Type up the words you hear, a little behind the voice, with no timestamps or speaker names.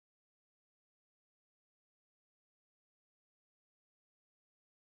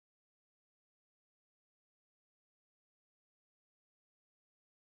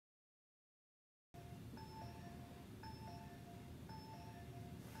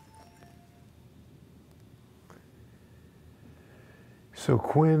So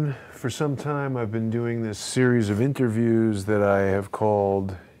Quinn, for some time I've been doing this series of interviews that I have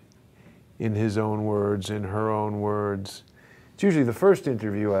called In His Own Words, In Her Own Words. It's usually the first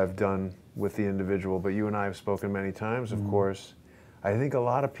interview I've done with the individual, but you and I have spoken many times, of course. I think a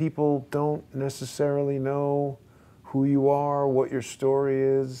lot of people don't necessarily know who you are, what your story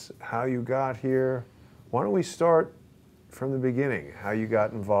is, how you got here. Why don't we start from the beginning, how you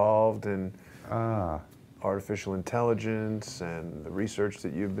got involved in artificial intelligence and the research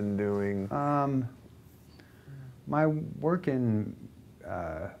that you've been doing? My work in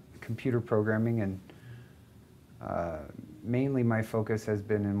computer programming and mainly my focus has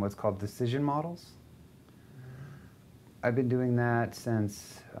been in what's called decision models. I've been doing that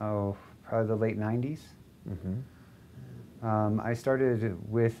since, probably the late 90s. I started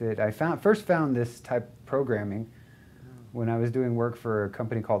with it, first found this type of programming when I was doing work for a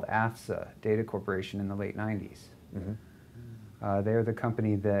company called AFSA, Data Corporation, in the late 90s. They're the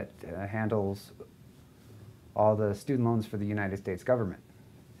company that handles all the student loans for the United States government.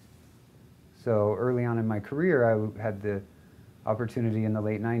 So early on in my career, I had the opportunity in the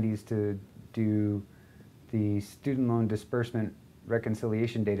late 90s to do the student loan disbursement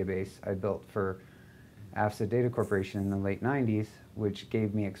reconciliation database I built for AFSA Data Corporation in the late 90s, which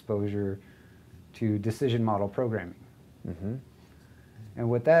gave me exposure to decision model programming. And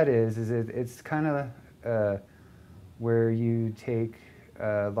what that is it's kind of where you take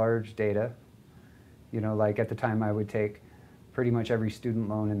large data, like at the time I would take pretty much every student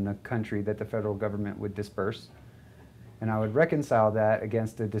loan in the country that the federal government would disperse, and I would reconcile that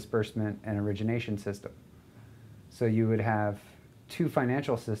against a disbursement and origination system. So you would have two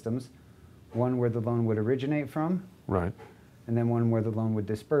financial systems, one where the loan would originate from, Right. and then one where the loan would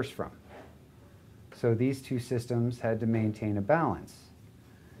disperse from. So these two systems had to maintain a balance.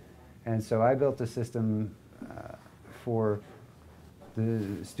 And so I built a system for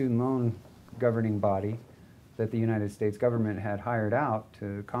the student loan governing body that the United States government had hired out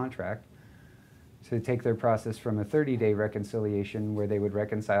to contract to take their process from a 30-day reconciliation where they would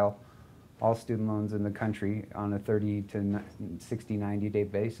reconcile all student loans in the country on a 30 to 60, 90-day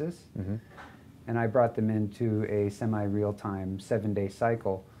basis. And I brought them into a semi-real-time 7-day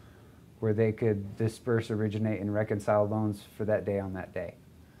cycle where they could disperse, originate, and reconcile loans for that day on that day.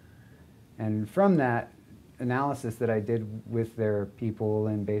 And from that analysis that I did with their people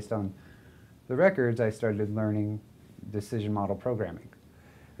and based on the records, I started learning decision model programming.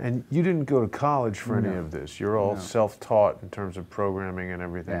 And you didn't go to college for any No. of this. You're all self-taught in terms of programming and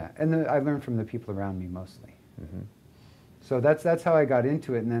everything. Yeah, and I learned from the people around me mostly. So that's how I got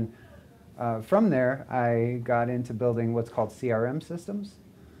into it. And then from there, I got into building what's called CRM systems,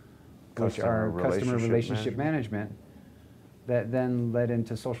 which are customer relationship management, that then led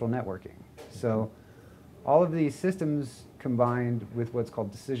into social networking. So all of these systems combined with what's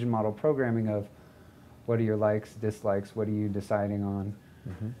called decision model programming of what are your likes, dislikes, what are you deciding on.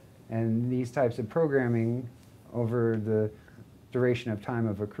 And these types of programming over the duration of time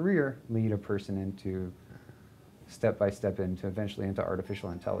of a career lead a person into step-by-step into eventually into artificial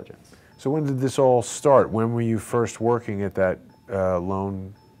intelligence. So when did this all start? When were you first working at that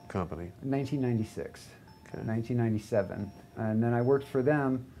loan company? 1996, 1997. And then I worked for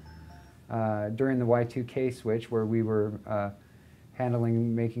them during the Y2K switch, where we were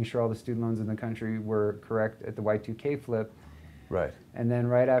making sure all the student loans in the country were correct at the Y2K flip. Right. And then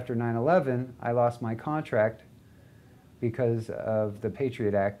right after 9/11, I lost my contract because of the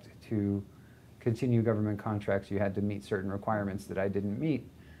Patriot Act. To continue government contracts, you had to meet certain requirements that I didn't meet.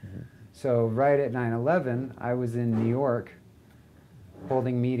 So right at 9/11, I was in New York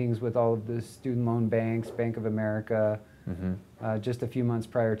holding meetings with all of the student loan banks, Bank of America, just a few months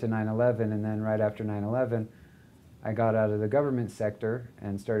prior to 9/11. And then right after 9/11, I got out of the government sector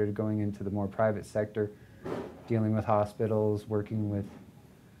and started going into the more private sector, dealing with hospitals, working with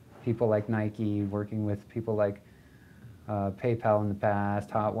people like Nike, working with people like PayPal in the past,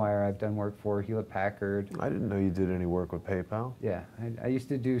 Hotwire I've done work for, Hewlett-Packard. I didn't know you did any work with PayPal. Yeah, I used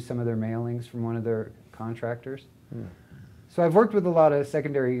to do some of their mailings from one of their contractors. So I've worked with a lot of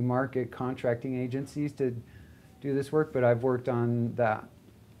secondary market contracting agencies to do this work, but I've worked on the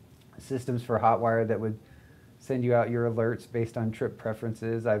systems for Hotwire that would send you out your alerts based on trip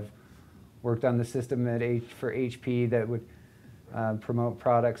preferences. I've worked on the system for HP that would promote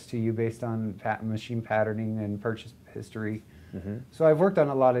products to you based on machine patterning and purchase history. So I've worked on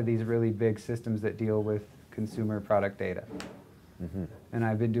a lot of these really big systems that deal with consumer product data. And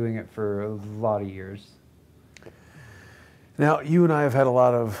I've been doing it for a lot of years. Now, you and I have had a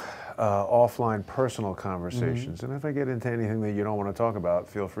lot of offline personal conversations, and if I get into anything that you don't want to talk about,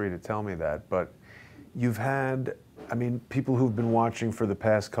 feel free to tell me that. But you've had I mean, people who've been watching for the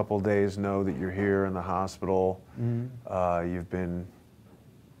past couple days know that you're here in the hospital. You've been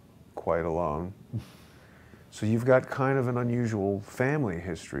quite alone. So you've got kind of an unusual family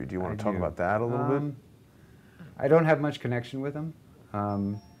history. Do you want to talk about that a little bit? I don't have much connection with them.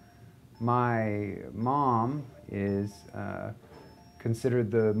 My mom is considered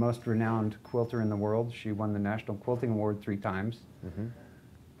the most renowned quilter in the world. She won the National Quilting Award 3 times,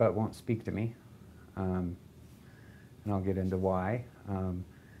 but won't speak to me. And I'll get into why. And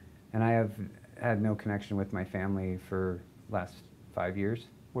I have had no connection with my family for the last 5 years.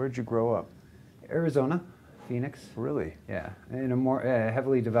 Where'd you grow up? Arizona, Phoenix. Really? Yeah, in a more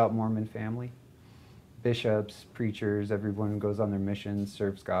heavily devout Mormon family. Bishops, preachers, everyone goes on their missions,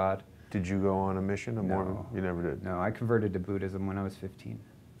 serves God. Did you go on a mission? No. You never did? No, I converted to Buddhism when I was 15.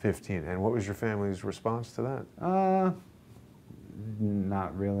 15. And what was your family's response to that?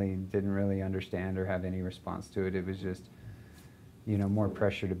 Not really, didn't really understand or have any response to it. It was just, you know, more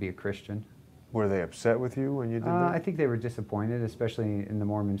pressure to be a Christian. Were they upset with you when you did that? I think they were disappointed, especially in the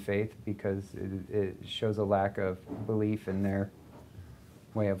Mormon faith, because it shows a lack of belief in their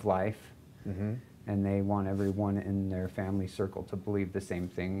way of life. And they want everyone in their family circle to believe the same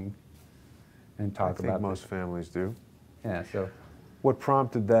thing and talk about it. I think most families do. Yeah, so. What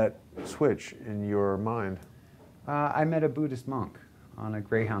prompted that switch in your mind? I met a Buddhist monk on a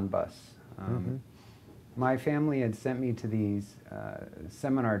Greyhound bus. My family had sent me to these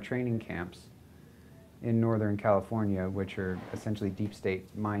seminar training camps in Northern California, which are essentially deep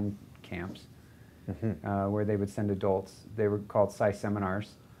state mind camps, where they would send adults. They were called Psi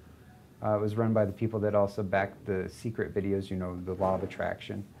seminars. It was run by the people that also backed the secret videos, you know, the law of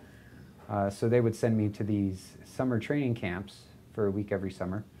attraction. So they would send me to these summer training camps for a week every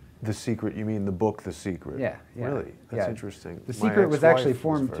summer. The Secret, you mean the book The Secret? Yeah. Really? That's interesting. The Secret was actually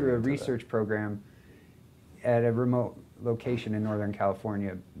formed through a research program at a remote location in Northern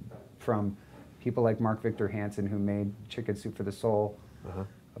California from people like Mark Victor Hansen, who made Chicken Soup for the Soul,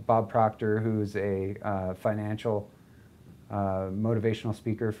 Bob Proctor, who's a financial motivational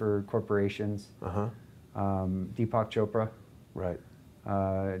speaker for corporations, Deepak Chopra, right?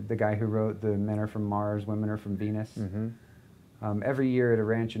 The guy who wrote The Men Are From Mars, Women Are From Venus. Every year at a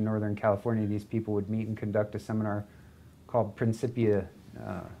ranch in Northern California, these people would meet and conduct a seminar called Principia,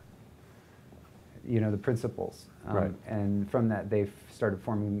 you know, the principles. Right. And from that, they've started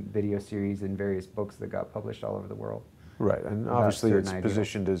forming video series and various books that got published all over the world. Right, and obviously it's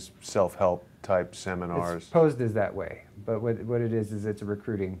positioned as self-help type seminars. It's posed as that way, but what it is it's a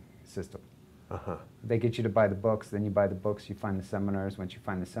recruiting system. They get you to buy the books, then you buy the books, you find the seminars. Once you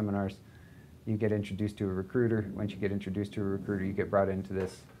find the seminars, you get introduced to a recruiter. Once you get introduced to a recruiter, you get brought into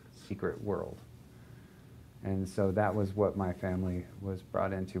this secret world. And so that was what my family was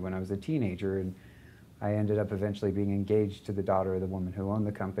brought into when I was a teenager, and I ended up eventually being engaged to the daughter of the woman who owned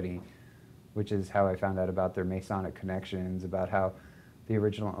the company, which is how I found out about their Masonic connections, about how the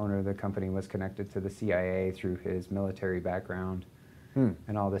original owner of the company was connected to the CIA through his military background,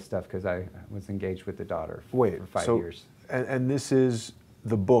 and all this stuff, because I was engaged with the daughter for 5 years. And this is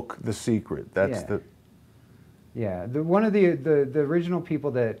the book, The Secret. That's the... Yeah, one of the original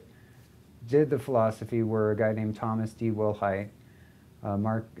people that did the philosophy were a guy named Thomas D. Wilhite,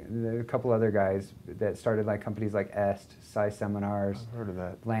 Mark, a couple other guys that started like companies like EST, Psi Seminars, I've heard of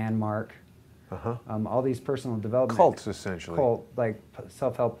that. Landmark, all these personal development cults, essentially, like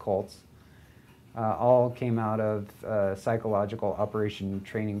self-help cults, all came out of psychological operation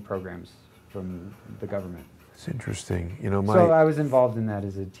training programs from the government. It's interesting, you know. So I was involved in that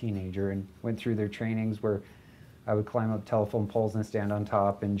as a teenager and went through their trainings where I would climb up telephone poles and stand on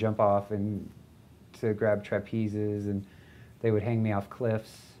top and jump off and to grab trapezes, and they would hang me off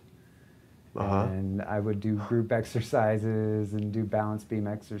cliffs. And I would do group exercises and do balance beam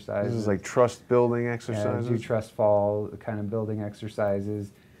exercises. This is like trust building exercises? Yeah, do trust fall kind of building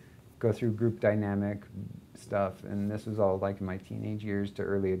exercises, go through group dynamic stuff, and this was all like in my teenage years to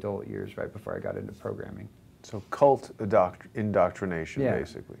early adult years, right before I got into programming. So cult indoctrination,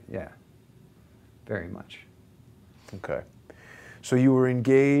 basically. Yeah, very much. Okay. So you were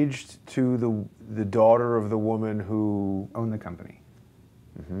engaged to the daughter of the woman who owned the company.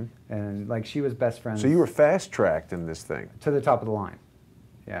 And like she was best friends. So you were fast-tracked in this thing? To the top of the line.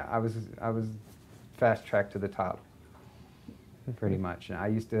 Yeah, I was fast-tracked to the top, pretty much. And I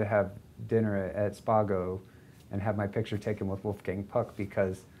used to have dinner at Spago and have my picture taken with Wolfgang Puck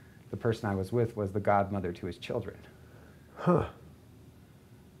because the person I was with was the godmother to his children. Huh.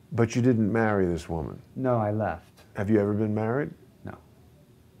 But you didn't marry this woman? No, I left. Have you ever been married? No.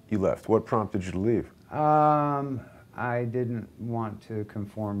 You left. What prompted you to leave? I didn't want to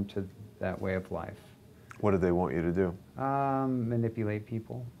conform to that way of life. What did they want you to do? Manipulate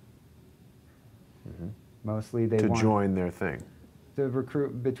people. Mostly they To want join their thing.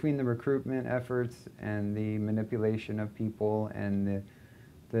 between the recruitment efforts and the manipulation of people and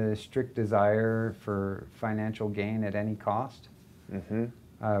the strict desire for financial gain at any cost.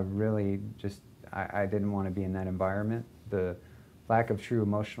 Really just, I didn't want to be in that environment. The lack of true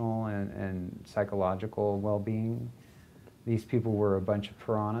emotional and psychological well-being. These people were a bunch of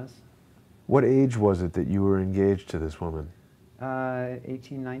piranhas. What age was it that you were engaged to this woman?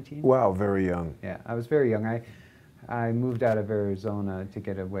 18, 19. Wow, very young. Yeah, I was very young. I moved out of Arizona to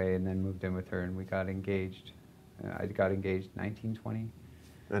get away and then moved in with her and we got engaged. I got engaged 19, 20.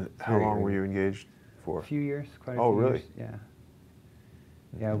 And how long were you engaged for? A few years, quite a few Oh, really? years. Yeah.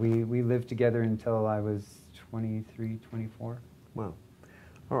 Yeah, we lived together until I was 23, 24. Wow.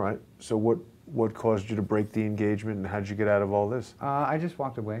 All right. So what caused you to break the engagement and how'd you get out of all this? I just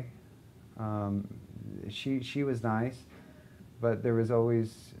walked away. She was nice, but there was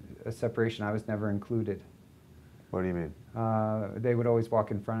always a separation. I was never included. What do you mean? They would always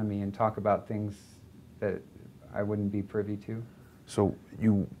walk in front of me and talk about things that I wouldn't be privy to. So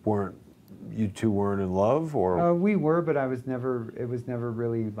you two weren't in love, or? We were, but it was never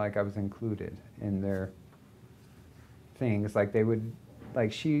really like I was included in their things. Like they would,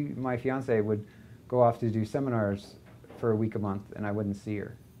 my fiance would go off to do seminars for a week a month and I wouldn't see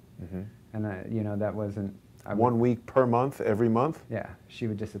her. And that wasn't... 1 week per month, every month? Yeah, she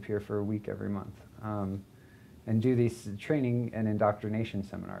would disappear for a week every month. And do these training and indoctrination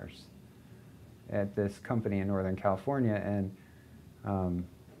seminars at this company in Northern California, and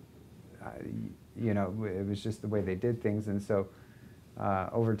it was just the way they did things, and so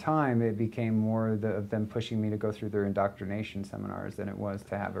over time it became more of them pushing me to go through their indoctrination seminars than it was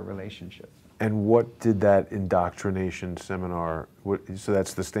to have a relationship. And what did that indoctrination seminar, so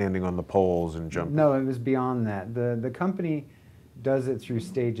that's the standing on the poles and jumping? No, it was beyond that. The company does it through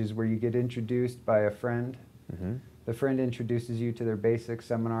stages where you get introduced by a friend. The friend introduces you to their basic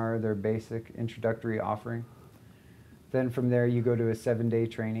seminar, their basic introductory offering. Then from there you go to a 7-day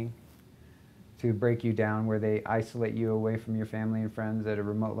training to break you down, where they isolate you away from your family and friends at a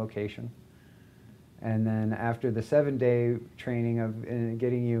remote location. And then after the 7-day training of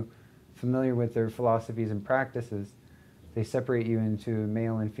getting you familiar with their philosophies and practices, they separate you into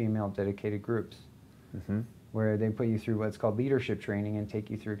male and female dedicated groups, where they put you through what's called leadership training and take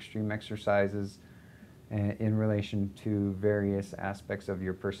you through extreme exercises in relation to various aspects of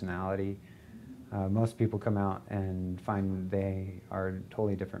your personality. Most people come out and find they are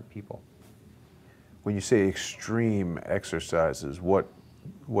totally different people. When you say extreme exercises, what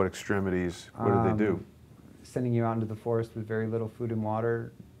extremities, what do they do? Sending you out into the forest with very little food and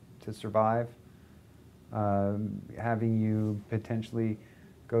water to survive, having you potentially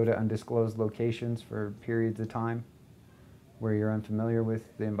go to undisclosed locations for periods of time where you're unfamiliar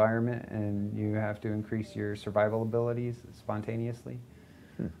with the environment and you have to increase your survival abilities spontaneously.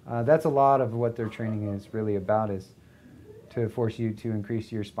 That's a lot of what their training is really about, is to force you to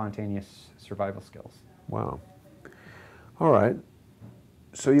increase your spontaneous survival skills. Wow. All right.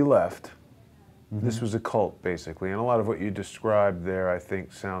 So you left. This was a cult, basically, and a lot of what you described there, I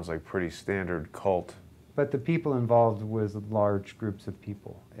think, sounds like pretty standard cult. But the people involved was large groups of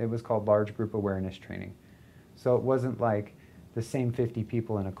people. It was called large group awareness training. So it wasn't like the same 50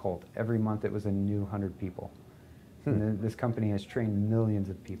 people in a cult. Every month it was a new 100 people. And this company has trained millions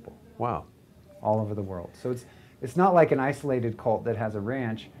of people. Wow. All over the world. So it's not like an isolated cult that has a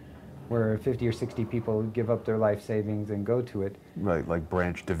ranch where 50 or 60 people give up their life savings and go to it. Right, like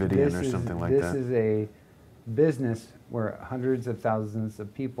Branch Davidian or something like that. This is a business where hundreds of thousands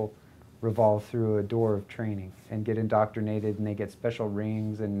of people revolve through a door of training and get indoctrinated, and they get special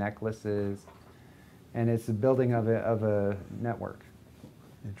rings and necklaces. And it's the building of a network.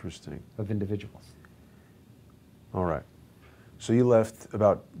 Interesting. Of individuals. All right. So you left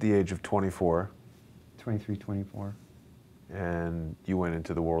about the age of 24. 23, 24. And you went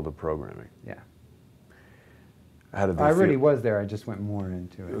into the world of programming. Yeah. How did they I feel? already was there, I just went more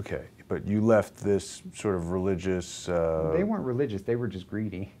into it. Okay, but you left this sort of religious... They weren't religious, they were just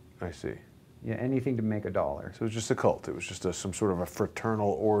greedy. I see. Yeah, anything to make $1. So it was just a cult. It was just some sort of a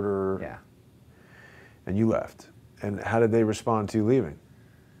fraternal order. Yeah. And you left. And how did they respond to you leaving?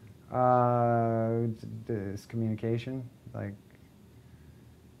 This communication, like,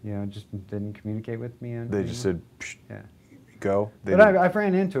 just didn't communicate with me. They just said, psh, yeah, go? But I've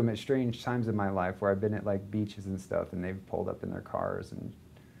ran into them at strange times in my life where I've been at like beaches and stuff, and they've pulled up in their cars and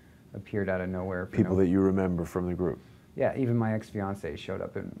appeared out of nowhere. People that you remember from the group? Yeah, even my ex-fiancée showed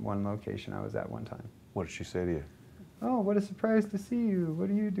up in one location I was at one time. What did she say to you? "Oh, what a surprise to see you. What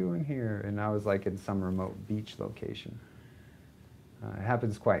are you doing here?" And I was like in some remote beach location. It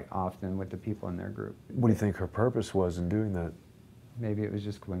happens quite often with the people in their group. What do you think her purpose was in doing that? Maybe it was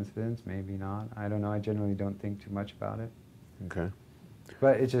just coincidence, maybe not. I don't know. I generally don't think too much about it. Okay.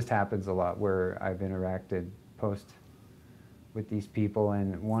 But it just happens a lot where I've interacted post with these people,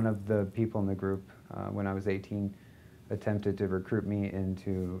 and one of the people in the group, when I was 18, attempted to recruit me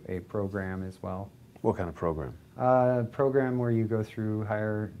into a program as well. What kind of program? A program where you go through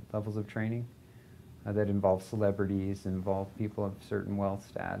higher levels of training that involve celebrities, involve people of certain wealth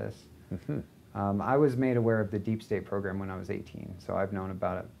status. Mm-hmm. I was made aware of the deep state program when I was 18, so I've known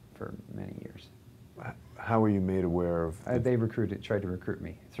about it for many years. How were you made aware of? They tried to recruit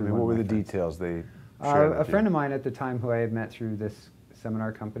me through. I mean, what were the details they shared? A friend of mine at the time, who I had met through this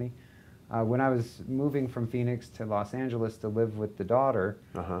seminar company, when I was moving from Phoenix to Los Angeles to live with the daughter,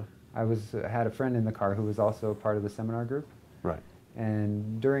 I had a friend in the car who was also part of the seminar group. Right.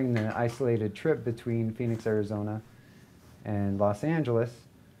 And during the isolated trip between Phoenix, Arizona, and Los Angeles,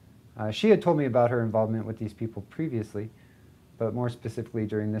 she had told me about her involvement with these people previously, but more specifically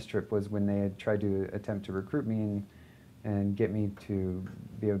during this trip was when they had tried to attempt to recruit me and get me to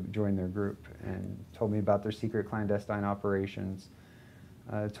be able to join their group, and told me about their secret clandestine operations,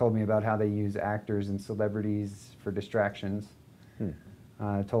 told me about how they use actors and celebrities for distractions,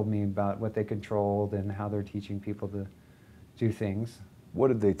 told me about what they controlled and how they're teaching people to do things. What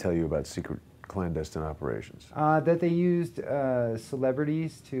did they tell you about secret clandestine operations? That they used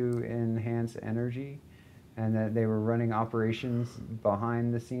celebrities to enhance energy, and that they were running operations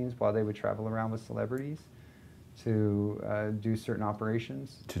behind the scenes while they would travel around with celebrities to do certain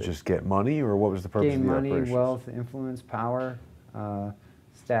operations. To just get money, or what was the purpose of the operations? Gain money, operations? wealth, influence, power,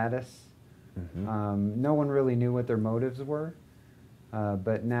 status. No one really knew what their motives were,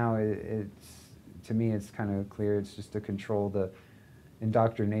 but now to me it's kind of clear. It's just to control the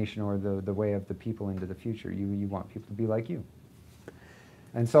indoctrination or the way of the people into the future. You want people to be like you.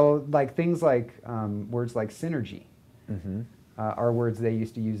 And so like things like words like synergy are words they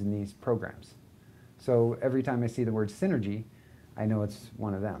used to use in these programs. So every time I see the word synergy, I know it's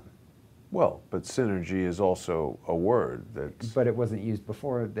one of them. Well, but synergy is also a word that's... But it wasn't used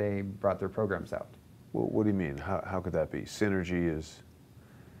before they brought their programs out. Well, what do you mean? How could that be? Synergy is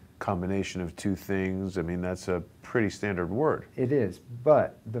combination of two things. I mean, that's a pretty standard word. It is,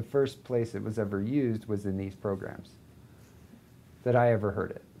 but the first place it was ever used was in these programs that I ever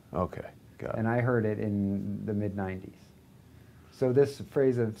heard it. Okay, got it. And I heard it in the mid-90s. So this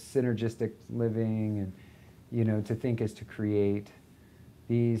phrase of synergistic living and, you know, to think is to create,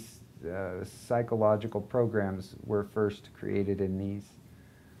 these psychological programs were first created in these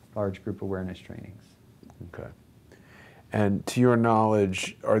large group awareness trainings. Okay. And to your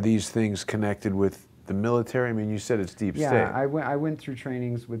knowledge, are these things connected with the military? I mean, you said it's deep state. Yeah, I went through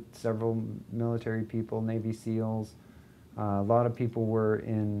trainings with several military people, Navy SEALs. A lot of people were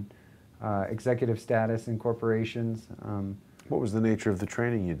in executive status in corporations. What was the nature of the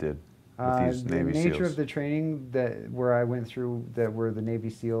training you did with these Navy SEAls? The nature of the training where I went through, that were the Navy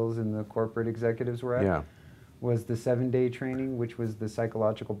SEAls and the corporate executives were at, was the 7-day training, which was the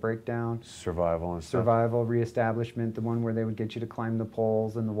psychological breakdown. Survival and stuff. Survival, reestablishment, the one where they would get you to climb the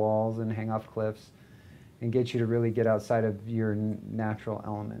poles and the walls and hang off cliffs and get you to really get outside of your natural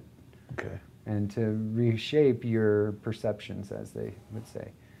element. Okay. And to reshape your perceptions, as they would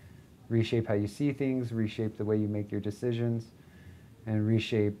say. Reshape how you see things, reshape the way you make your decisions, and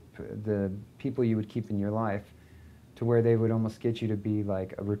reshape the people you would keep in your life to where they would almost get you to be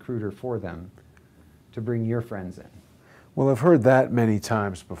like a recruiter for them, to bring your friends in. Well, I've heard that many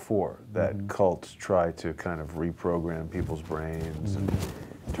times before, that cults try to kind of reprogram people's brains and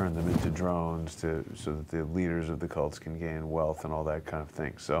turn them into drones so that the leaders of the cults can gain wealth and all that kind of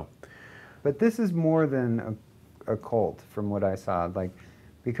thing. So, but this is more than a cult, from what I saw. Like,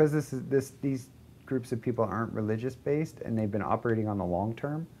 because these groups of people aren't religious based and they've been operating on the long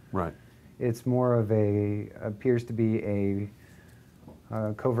term. Right. It's more of appears to be a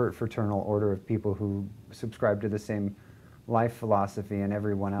covert fraternal order of people who subscribe to the same life philosophy, and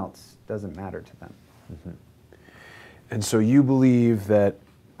everyone else doesn't matter to them. And so you believe that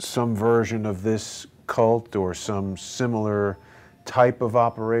some version of this cult or some similar type of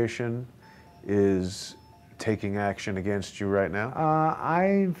operation is taking action against you right now?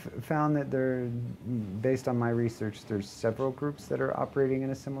 I've found that based on my research, there's several groups that are operating in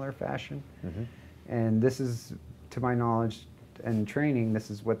a similar fashion. And this is, to my knowledge and training, this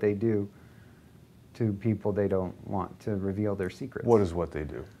is what they do to people they don't want to reveal their secrets. What is what they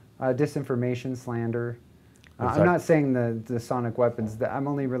do? Disinformation, slander. I'm fact- not saying the sonic weapons. I'm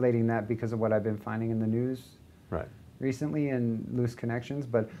only relating that because of what I've been finding in the news. Right. recently and loose connections,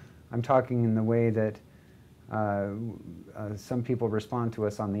 but I'm talking in the way that some people respond to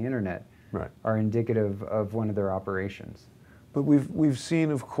us on the internet are indicative of one of their operations. But we've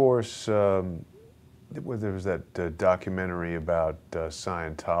seen, of course, there was that documentary about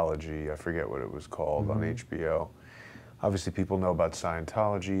Scientology. I forget what it was called, on HBO. Obviously, people know about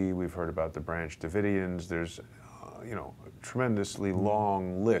Scientology. We've heard about the Branch Davidians. There's, you know, a tremendously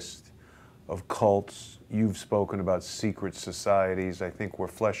long list of cults. You've spoken about secret societies. I think we're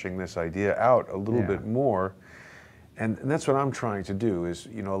fleshing this idea out a little bit more. And that's what I'm trying to do is,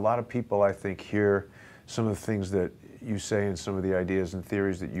 you know, a lot of people, I think, hear some of the things that you say and some of the ideas and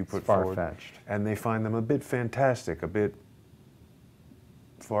theories that you put forward. Far-fetched. And they find them a bit fantastic, a bit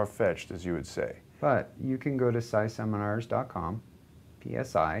far-fetched, as you would say. But you can go to psiseminars.com,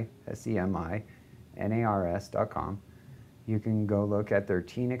 psiseminars.com. You can go look at their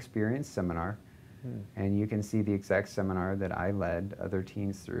Teen Experience Seminar, and you can see the exact seminar that I led other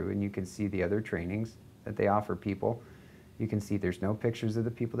teens through, and you can see the other trainings that they offer people. You can see there's no pictures of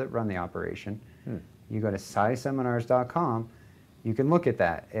the people that run the operation. You go to psiseminars.com, you can look at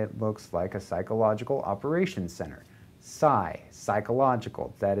that. It looks like a psychological operations center.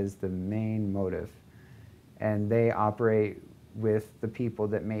 Psychological, that is the main motive. And they operate with the people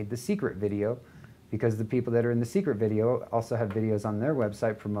that made the secret video, because the people that are in the secret video also have videos on their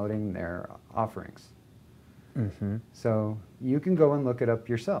website promoting their offerings. So you can go and look it up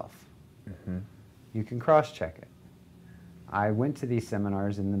yourself. You can cross-check it. I went to these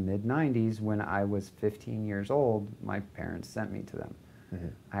seminars in the mid-90s when I was 15 years old. My parents sent me to them.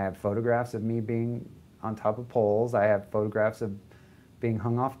 I have photographs of me being on top of poles. I have photographs of being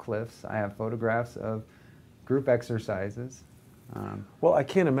hung off cliffs. I have photographs of group exercises. Well, I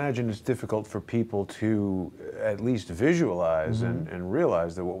can't imagine it's difficult for people to at least visualize and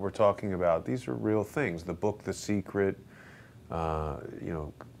realize that what we're talking about, these are real things. The book, The Secret, you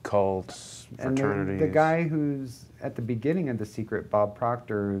know, cults, fraternities. And the guy who's at the beginning of The Secret, Bob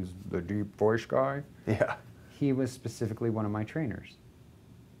Proctor, who's the deep voice guy, he was specifically one of my trainers.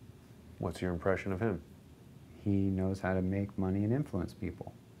 What's your impression of him? He knows how to make money and influence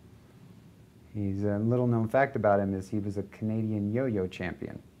people. He's a little known fact about him is he was a Canadian yo-yo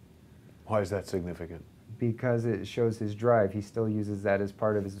champion. Why is that significant? Because it shows his drive. He still uses that as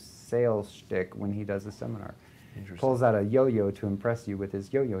part of his sales shtick when he does a seminar. Pulls out a yo-yo to impress you with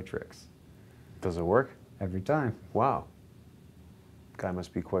his yo-yo tricks. Does it work? Every time. Wow. Guy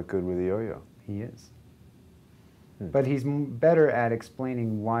must be quite good with the yo-yo. He is. But he's better at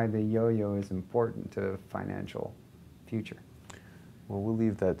explaining why the yo-yo is important to financial future. Well, we'll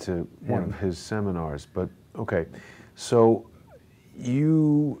leave that to one of his seminars. But, okay, so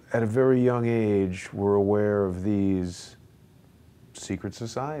you, at a very young age, were aware of these secret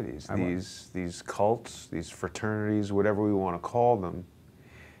societies, these cults, these fraternities, whatever we want to call them.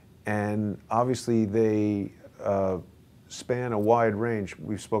 And obviously they span a wide range.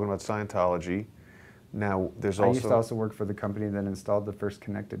 We've spoken about Scientology. Now, there's also... I used to also work for the company that installed the first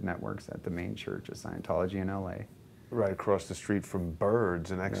connected networks at the main church of Scientology in LA. Right across the street from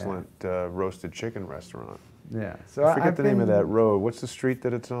Bird's, an excellent roasted chicken restaurant. Yeah. So I forget the name of that road. What's the street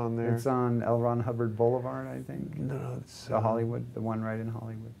that it's on there? It's on L. Ron Hubbard Boulevard, I think. No, it's... the Hollywood, the one right in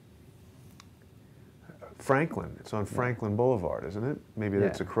Hollywood. Franklin. It's on Franklin Boulevard, isn't it? Maybe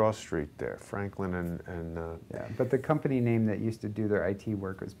that's a cross street there. Franklin and yeah, but the company name that used to do their IT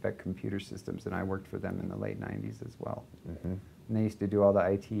work was Beck Computer Systems, and I worked for them in the late 90s as well. And they used to do all the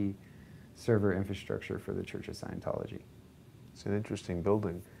IT server infrastructure for the Church of Scientology. It's an interesting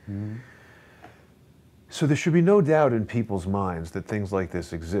building. So there should be no doubt in people's minds that things like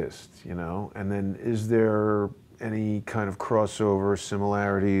this exist, you know? And then is there any kind of crossover,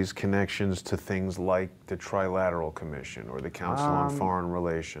 similarities, connections to things like the Trilateral Commission or the Council on Foreign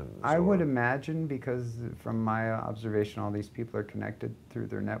Relations? I would imagine, because from my observation, all these people are connected through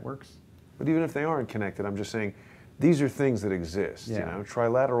their networks. But even if they aren't connected, I'm just saying, these are things that exist, you know?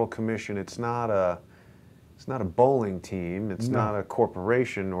 Trilateral Commission, it's not a bowling team, it's not a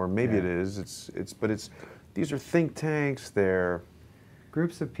corporation, or maybe it is, but these are think tanks, they're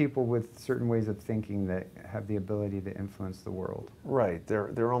groups of people with certain ways of thinking that have the ability to influence the world. Right.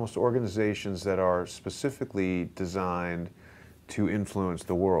 They're almost organizations that are specifically designed to influence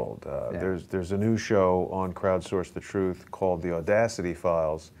the world. There's a new show on Crowdsource the Truth called The Audacity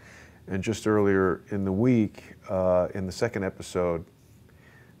Files. And just earlier in the week, in the second episode,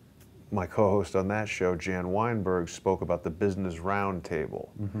 my co-host on that show, Jan Weinberg, spoke about the Business Roundtable,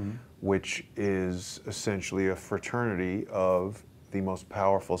 which is essentially a fraternity of the most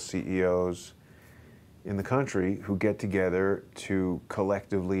powerful CEOs in the country who get together to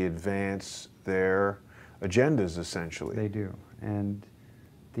collectively advance their agendas, essentially. They do. And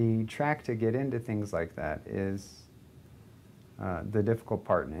the track to get into things like that is the difficult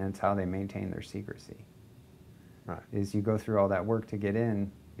part, and it's how they maintain their secrecy. Right. Is you go through all that work to get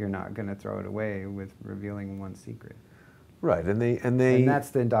in, you're not going to throw it away with revealing one secret. Right, and that's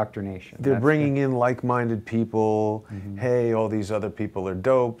the indoctrination. They're That's bringing in like-minded people. Mhm. Hey, all these other people are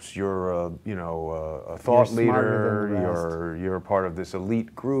dopes. You're a thought You're smarter leader. than the rest. You're part of this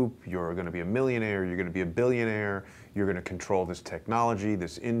elite group. You're going to be a millionaire. You're going to be a billionaire. You're going to control this technology,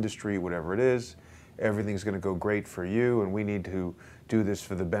 this industry, whatever it is. Everything's going to go great for you, and we need to do this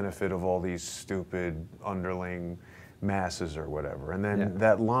for the benefit of all these stupid underling masses or whatever. And then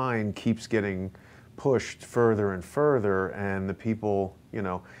that line keeps getting pushed further and further, and the people,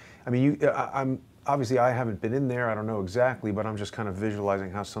 I mean, I'm obviously, I haven't been in there, I don't know exactly, but I'm just kind of visualizing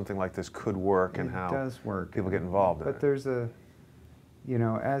how something like this could work and how it does work. people get involved in it. But there's a,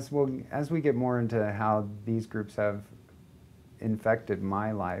 as we get more into how these groups have infected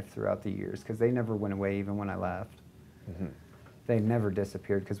my life throughout the years, because they never went away even when I left. Mm-hmm. They never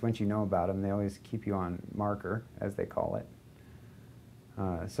disappeared, because once you know about them, they always keep you on marker, as they call it.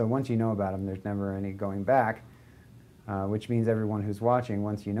 So once you know about them, there's never any going back, which means everyone who's watching,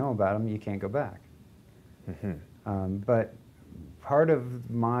 once you know about them, you can't go back. Mm-hmm. But part of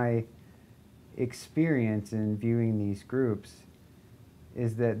my experience in viewing these groups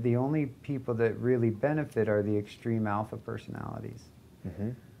is that the only people that really benefit are the extreme alpha personalities. Mm-hmm.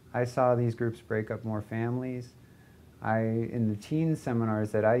 I saw these groups break up more families. In the teen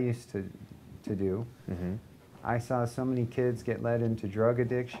seminars that I used to do, Mm-hmm. I saw so many kids get led into drug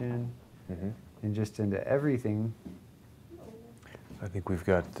addiction Mm-hmm. and just into everything. I think we've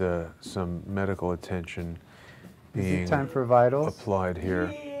got some medical attention being Is it time for vitals? applied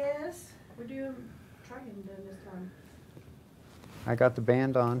here. Yes, we're doing trying this time. I got the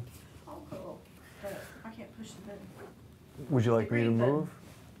band on. Oh, cool. But I can't push the button. Would you like me to Green button. move?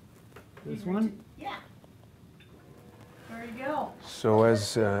 This You one? reach it? Yeah. There you go. So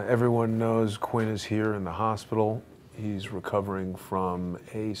as everyone knows, Quinn is here in the hospital. He's recovering from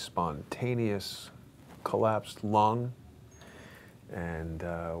a spontaneous collapsed lung. And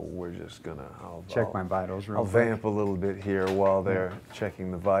we're just gonna Check my vitals real I'll quick. vamp a little bit here while they're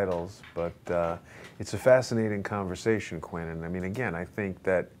checking the vitals. But it's a fascinating conversation, Quinn. And I mean, again, I think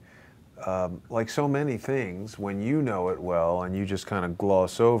that like so many things, when you know it well and you just kind of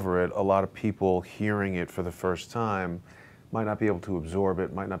gloss over it, a lot of people hearing it for the first time might not be able to absorb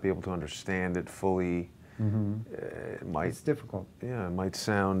it, might not be able to understand it fully. Mm-hmm. It might, It's difficult. yeah, it might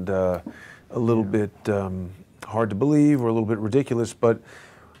sound a little bit hard to believe or a little bit ridiculous, but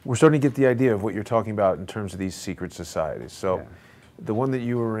we're starting to get the idea of what you're talking about in terms of these secret societies. So Yeah. the one that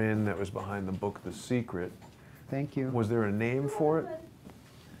you were in that was behind the book, The Secret, Thank you. was there a name for it?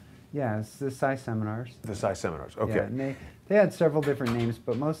 Yeah, it's the Psi seminars. The Psi Seminars, okay. Yeah, and they had several different names,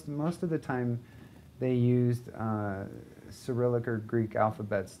 but most of the time they used Cyrillic or Greek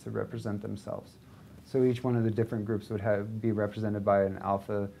alphabets to represent themselves. So each one of the different groups would be represented by an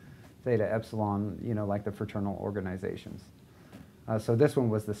alpha, theta, epsilon, like the fraternal organizations. So this one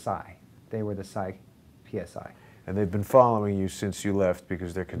was the Psi. They were the Psi PSI. And they've been following you since you left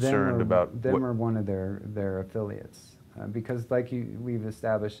because they're concerned about them are one of their affiliates. Because like we've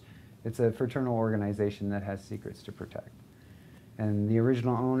established, it's a fraternal organization that has secrets to protect. And the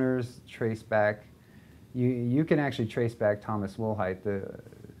original owners trace back, you can actually trace back Thomas Wilhite, the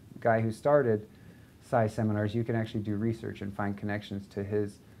guy who started Psi seminars. You can actually do research and find connections to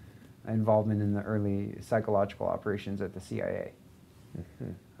his involvement in the early psychological operations at the CIA.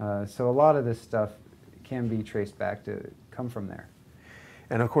 Mm-hmm. So a lot of this stuff can be traced back to come from there.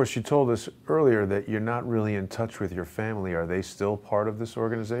 And of course, you told us earlier that you're not really in touch with your family. Are they still part of this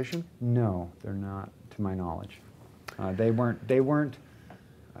organization? No, they're not, to my knowledge. They weren't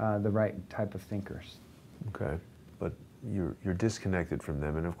the right type of thinkers. Okay, but you're disconnected from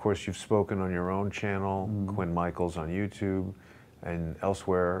them. And of course, you've spoken on your own channel, Quinn Michaels on YouTube, and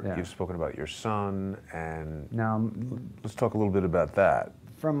elsewhere. Yeah. You've spoken about your son, and Now, let's talk a little bit about that.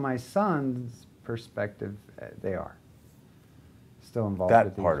 from my son's perspective, they are still involved That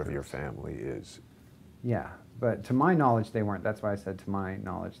with these part of groups. your family is. Yeah, but to my knowledge, they weren't. That's why I said to my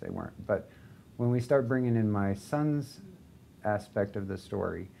knowledge, they weren't. But when we start bringing in my son's aspect of the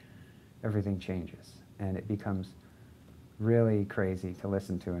story, everything changes, and it becomes really crazy to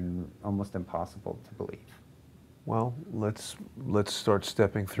listen to and almost impossible to believe. Well, let's start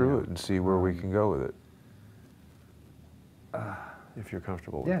stepping through it and see where we can go with it. If you're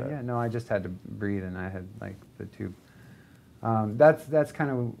comfortable with that. Yeah, no, I just had to breathe, and I had like the tube. That's kind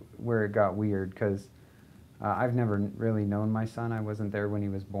of where it got weird, because I've never really known my son. I wasn't there when he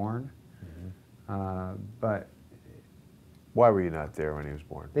was born. But Why were you not there when he was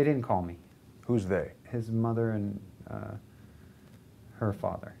born? they didn't call me. Who's they? His mother and her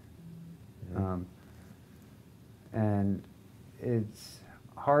father. Mhm. And it's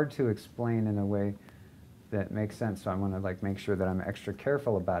hard to explain in a way that makes sense, so I want to like make sure that I'm extra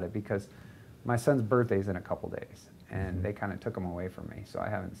careful about it, because my son's birthday's in a couple days, and Mhm. they kind of took him away from me, so I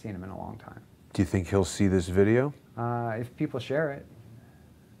haven't seen him in a long time. Do you think he'll see this video? If people share it,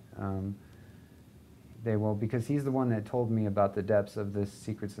 they will, because he's the one that told me about the depths of this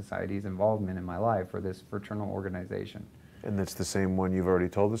secret society's involvement in my life, or this fraternal organization. And that's the same one you've already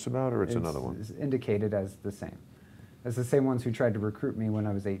told us about, or it's another one? It's indicated as the same. As the same ones who tried to recruit me when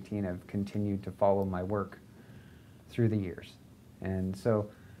I was 18 have continued to follow my work through the years. And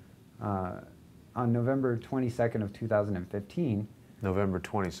so on November 22nd of 2015, November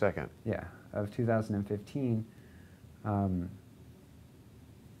 22nd. yeah, of 2015, I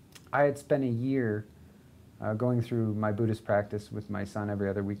had spent a year going through my Buddhist practice with my son every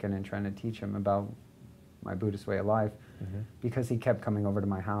other weekend and trying to teach him about my Buddhist way of life, because he kept coming over to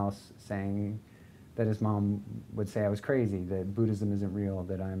my house saying that his mom would say I was crazy, that Buddhism isn't real,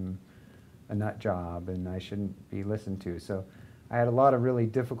 that I'm a nut job and I shouldn't be listened to. So I had a lot of really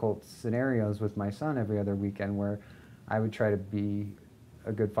difficult scenarios with my son every other weekend where I would try to be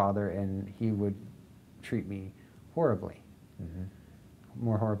a good father and he would treat me horribly,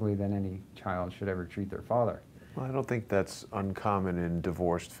 more horribly than any child should ever treat their father. Well, I don't think that's uncommon in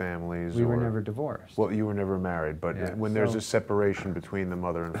divorced families. We were never divorced. Well, you were never married, but Yeah, when there's so- a separation between the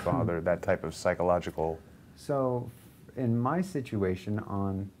mother and father, that type of psychological... So in my situation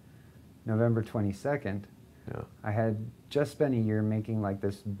on November 22nd, Yeah. I had just spent a year making like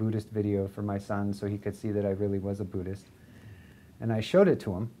this Buddhist video for my son so he could see that I really was a Buddhist. And I showed it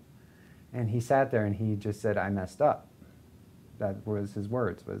to him, and he sat there and he just said, "I messed up." That was his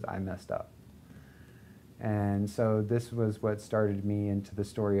words, was "I messed up." And so this was what started me into the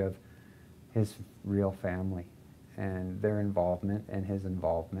story of his real family and their involvement and his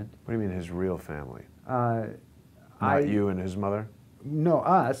involvement. What do you mean his real family? Not you and his mother? No,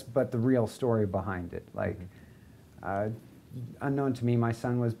 us, but the real story behind it. Like, unknown to me, my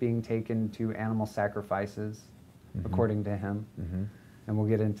son was being taken to animal sacrifices, according to him, and we'll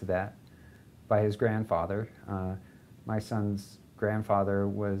get into that, by his grandfather. My son's grandfather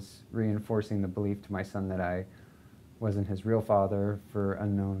was reinforcing the belief to my son that I wasn't his real father for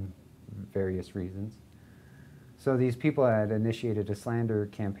unknown various reasons. So these people had initiated a slander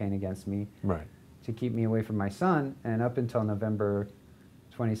campaign against me, Right. to keep me away from my son, and up until November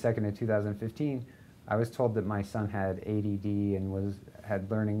 22nd of 2015, I was told that my son had ADD and had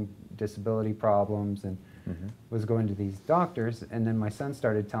learning disability problems and was going to these doctors, and then my son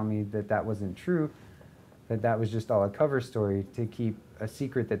started telling me that that wasn't true, that that was just all a cover story to keep a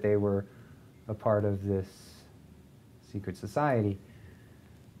secret that they were a part of this secret society.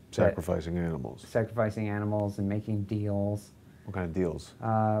 Sacrificing animals. Sacrificing animals and making deals. What kind of deals?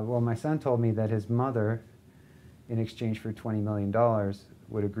 Well, my son told me that his mother, in exchange for $20 million,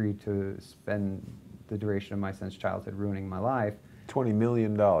 would agree to spend the duration of my son's childhood ruining my life. $20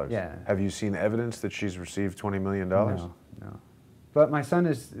 million? Yeah. Have you seen evidence that she's received $20 million? No, no. But my son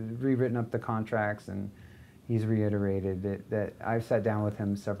has rewritten up the contracts, and he's reiterated that I've sat down with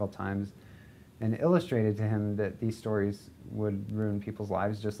him several times and illustrated to him that these stories would ruin people's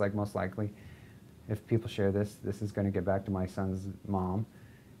lives, just like most likely. If people share this, this is going to get back to my son's mom,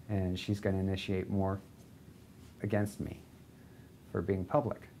 and she's going to initiate more against me for being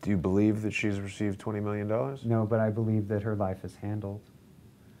public. Do you believe that she's received $20 million? No, but I believe that her life is handled.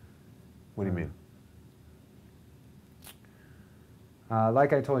 What do you mean?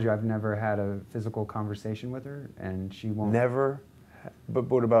 Like I told you, I've never had a physical conversation with her, and she won't. Never? But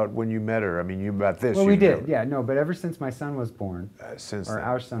what about when you met her? I mean, you about this. Well, we you did, know. yeah, no, but ever since my son was born, Since or then.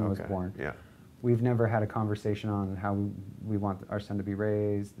 our son was Okay. born, Yeah. we've never had a conversation on how we want our son to be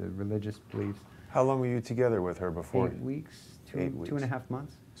raised, the religious beliefs. How long were you together with her before? 8 weeks, 8 weeks. 2.5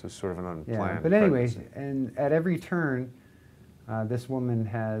 months. So it's sort of an unplanned Yeah, but anyway, pregnancy. and at every turn, this woman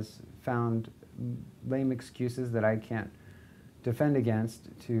has found lame excuses that I can't defend against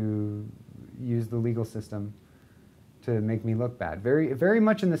to use the legal system to make me look bad. Very, very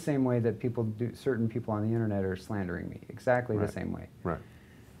much in the same way that people do, certain people on the internet are slandering me, exactly Right. the same way. Right.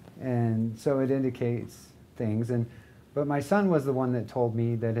 And so it indicates things. But my son was the one that told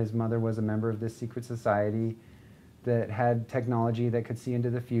me that his mother was a member of this secret society that had technology that could see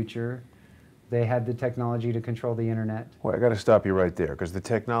into the future. They had the technology to control the internet. Well, I got to stop you right there, because the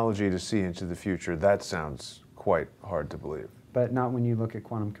technology to see into the future, that sounds quite hard to believe. But not when you look at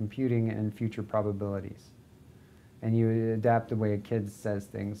quantum computing and future probabilities. and you adapt the way a kid says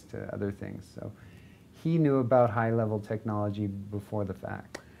things to other things. So he knew about high-level technology before the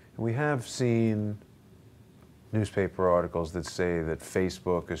fact. We have seen newspaper articles that say that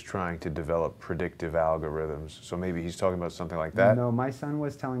Facebook is trying to develop predictive algorithms. So maybe he's talking about something like that? No, my son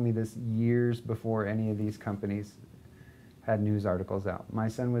was telling me this years before any of these companies had news articles out. My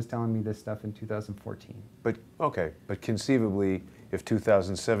son was telling me this stuff in 2014. But, okay, but conceivably, if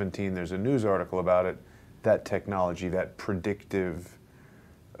 2017 there's a news article about it, that technology, that predictive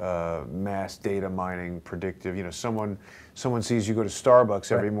mass data mining, predictive, you know, someone sees you go to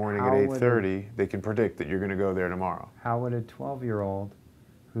Starbucks every morning at 8:30, they can predict that you're going to go there tomorrow. How would a 12-year-old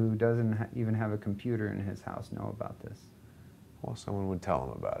who doesn't even have a computer in his house know about this? Well, someone would tell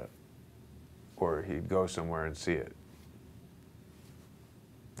him about it. Or he'd go somewhere and see it.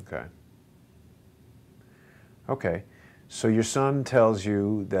 Okay. Okay. So your son tells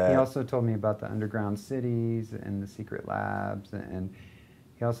you that... He also told me about the underground cities and the secret labs, and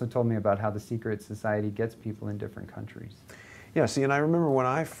he also told me about how the secret society gets people in different countries. Yeah, see, and I remember when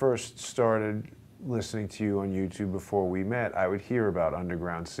I first started listening to you on YouTube before we met, I would hear about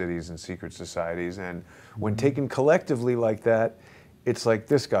underground cities and secret societies, and when taken collectively like that, it's like,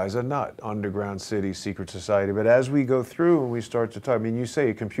 this guy's a nut, underground city, secret society. But as we go through and we start to talk, I mean, you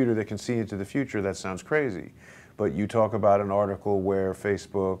say a computer that can see into the future, that sounds crazy. But you talk about an article where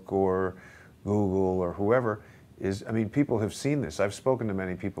Facebook or Google or whoever is, I mean, people have seen this. I've spoken to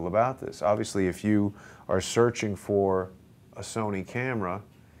many people about this. Obviously, if you are searching for a Sony camera,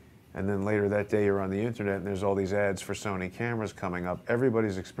 and then later that day you're on the internet and there's all these ads for Sony cameras coming up,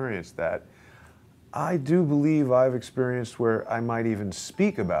 everybody's experienced that. I do believe I've experienced where I might even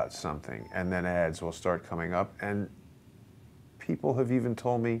speak about something and then ads will start coming up, and people have even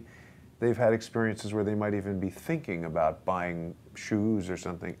told me they've had experiences where they might even be thinking about buying shoes or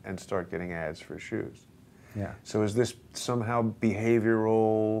something and start getting ads for shoes. Yeah. So is this somehow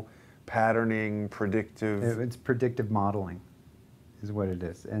behavioral, patterning, predictive? It's predictive modeling is what it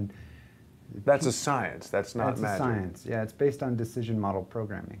is. And that's a science, that's not magic. It's a science, yeah. It's based on decision model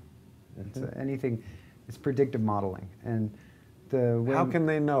programming. It's anything, it's predictive modeling. And the way... How can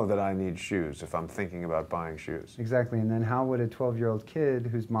they know that I need shoes if I'm thinking about buying shoes? Exactly, and then how would a 12-year-old kid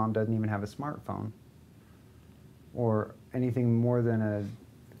whose mom doesn't even have a smartphone or anything newer than a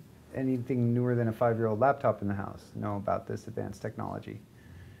 5-year-old laptop in the house know about this advanced technology?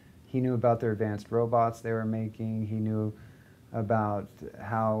 He knew about their advanced robots they were making. He knew about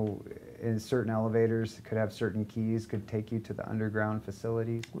how in certain elevators could have certain keys, could take you to the underground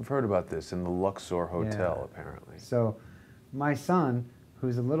facilities. We've heard about this in the Luxor Hotel, apparently. So my son,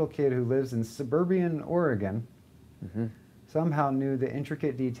 who's a little kid who lives in suburban Oregon, somehow knew the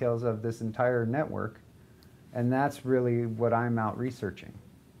intricate details of this entire network, and that's really what I'm out researching.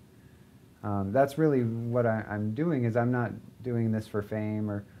 That's really what I'm doing, is I'm not doing this for fame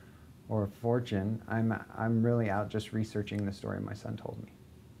or fortune. I'm really out just researching the story my son told me.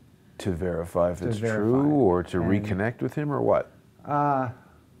 To verify if it's true, or to reconnect with him, or what?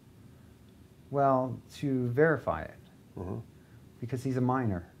 Well, to verify it, because he's a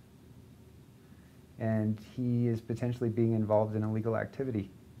minor, and he is potentially being involved in illegal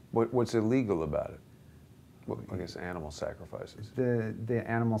activity. What's illegal about it? Well, I guess animal sacrifices. The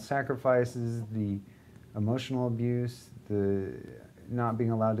animal sacrifices, the emotional abuse, the not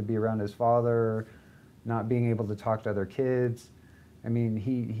being allowed to be around his father, not being able to talk to other kids. I mean,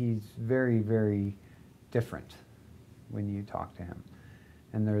 he's very, very different when you talk to him.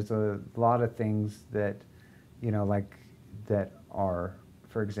 And there's a lot of things that, you know, like that are,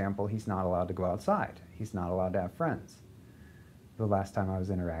 for example, he's not allowed to go outside. He's not allowed to have friends. The last time I was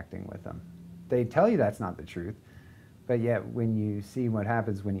interacting with him. They tell you that's not the truth, but yet when you see what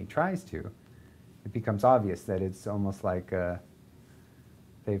happens when he tries to, it becomes obvious that it's almost like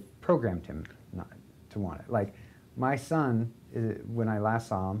they've programmed him not to want it. Like my son, when I last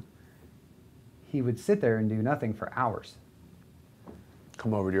saw him, he would sit there and do nothing for hours.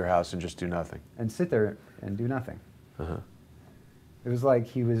 Come over to your house and just do nothing. And sit there and do nothing. It was like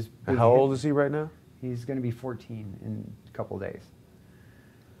he was... How old is he right now? He's going to be 14 in a couple days.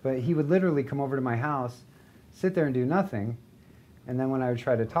 But he would literally come over to my house, sit there and do nothing, and then when I would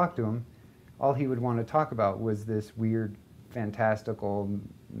try to talk to him, all he would want to talk about was this weird, fantastical,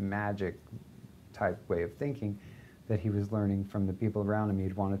 magic type way of thinking that he was learning from the people around him.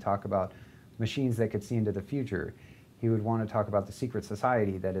 He'd want to talk about machines that could see into the future. He would want to talk about the secret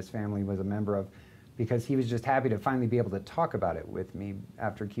society that his family was a member of, because he was just happy to finally be able to talk about it with me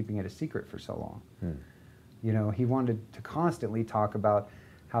after keeping it a secret for so long. You know, he wanted to constantly talk about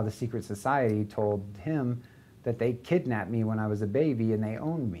how the secret society told him that they kidnapped me when I was a baby and they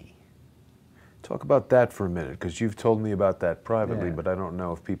owned me. Talk about that for a minute, because you've told me about that privately, Yeah. but I don't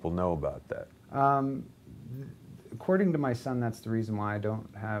know if people know about that. According to my son, that's the reason why I don't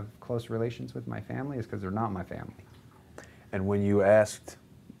have close relations with my family, is because they're not my family. And when you asked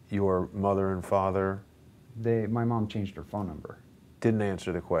your mother and father, My mom changed her phone number. didn't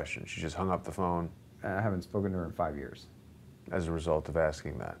answer the question. She just hung up the phone I haven't spoken to her in 5 years. as a result of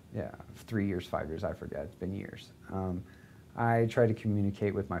asking that. Yeah, 3 years, 5 years, I forget. It's been years. I tried to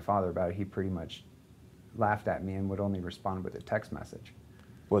communicate with my father about it. He pretty much laughed at me and would only respond with a text message.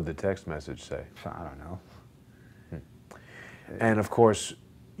 What did the text message say? I don't know. And of course,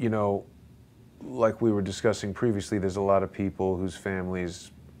 you know, like we were discussing previously, there's a lot of people whose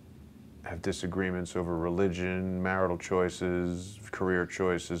families have disagreements over religion, marital choices, career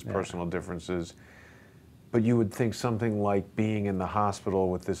choices, Yeah. personal differences. But you would think something like being in the hospital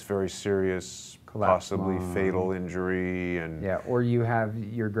with this very serious, Collapsed possibly lung. fatal injury, and Yeah, or you have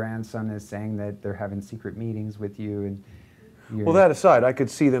your grandson is saying that they're having secret meetings with you, and you're, well, that aside, I could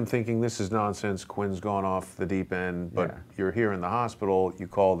see them thinking this is nonsense. Quinn's gone off the deep end, but Yeah. you're here in the hospital. You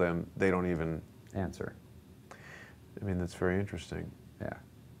call them, they don't even answer. I mean, that's very interesting. Yeah,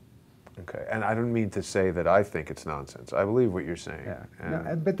 Okay, and I don't mean to say that I think it's nonsense. I believe what you're saying. yeah. And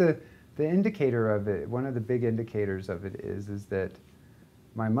No, but the indicator of it, one of the big indicators of it is that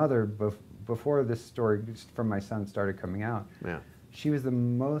my mother, before this story from my son started coming out, yeah, she was the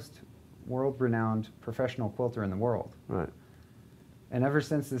most world-renowned professional quilter in the world. right. And ever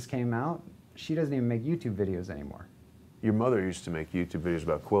since this came out, she doesn't even make YouTube videos anymore. Your mother used to make YouTube videos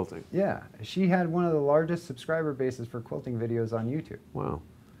about quilting. Yeah, she had one of the largest subscriber bases for quilting videos on YouTube. Wow.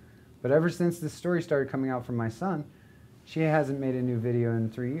 But ever since this story started coming out from my son, she hasn't made a new video in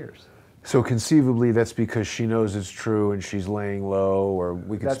 3 years. So conceivably, that's because she knows it's true and she's laying low, or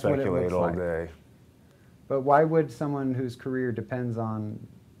we could That's what it speculate looks all like. day. But why would someone whose career depends on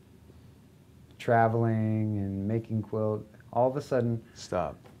traveling and making quilt all of a sudden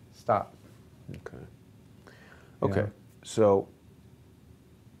Stop. stop? Okay. You Okay. know? So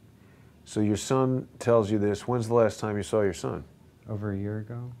your son tells you this. When's the last time you saw your son? Over a year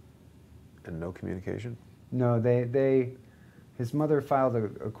ago? And no communication? No, his mother filed a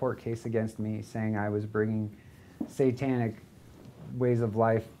court case against me saying I was bringing satanic ways of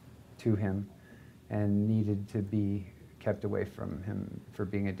life to him and needed to be kept away from him for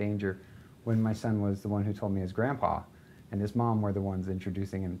being a danger, when my son was the one who told me his grandpa and his mom were the ones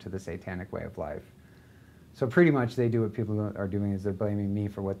introducing him to the satanic way of life. So pretty much they do what people are doing, is they're blaming me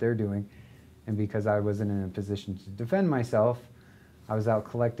for what they're doing. And because I wasn't in a position to defend myself, I was out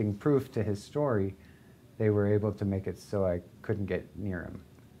collecting proof to his story, they were able to make it so I couldn't get near him.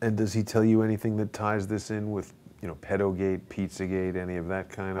 And does he tell you anything that ties this in with, you know, Pedogate, Pizzagate, any of that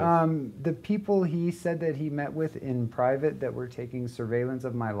kind of? The people he said that he met with in private that were taking surveillance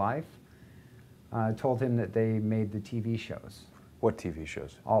of my life told him that they made the TV shows, What TV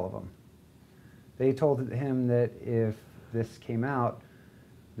shows? all of them. They told him that if this came out,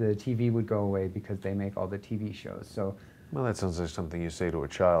 the TV would go away because they make all the TV shows. So, Well, that sounds like something you say to a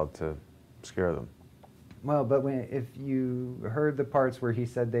child to scare them. well, but if you heard the parts where he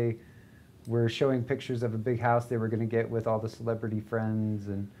said they were showing pictures of a big house they were going to get with all the celebrity friends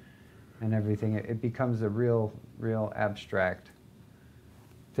and everything, it becomes a real abstract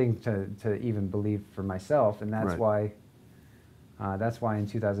thing to even believe for myself, and that's Right. why in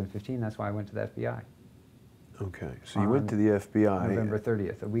 2015, that's why I went to the FBI. Okay, so you went to the FBI. November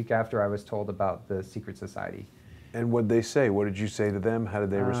 30th, a week after I was told about the secret society. And what did they say? What did you say to them? How did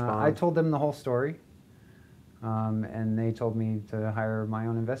they respond? I told them the whole story, and they told me to hire my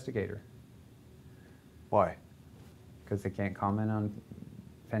own investigator Why? because they can't comment on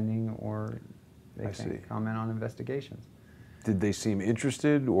pending or they I can't see. comment on investigations. Did they seem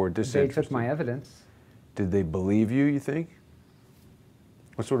interested or They disinterested? took my evidence. Did they believe you think?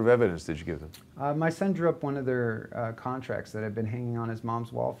 What sort of evidence did you give them? My son drew up one of their contracts that had been hanging on his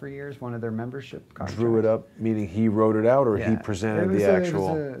mom's wall for years, one of their membership contracts. Drew it up, meaning he wrote it out, or he presented the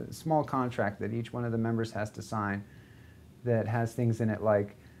actual? It was a small contract that each one of the members has to sign that has things in it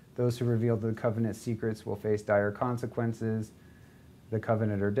like, those who reveal the covenant secrets will face dire consequences, the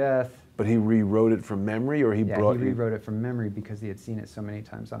covenant or death. But he rewrote it from memory, or he brought? He rewrote it from memory because he had seen it so many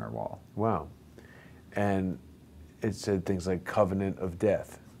times on our wall. Wow. And it said things like covenant of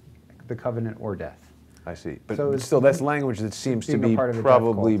death. The covenant or death. I see. But So it's still, that's language that seems to being a be part of a death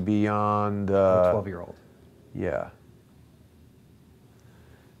probably cult. beyond. A 12-year-old. Yeah.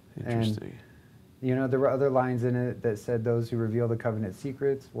 Interesting. You know, there were other lines in it that said those who reveal the covenant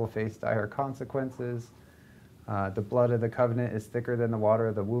secrets will face dire consequences. The blood of the covenant is thicker than the water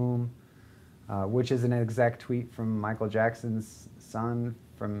of the womb, which is an exact tweet from Michael Jackson's son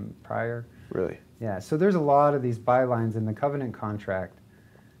from prior. Really? Yeah, so there's a lot of these bylines in the covenant contract,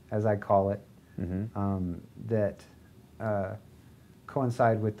 as I call it, that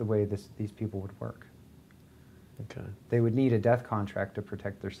coincide with the way these people would work. Okay. They would need a death contract to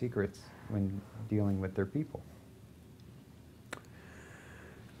protect their secrets when dealing with their people.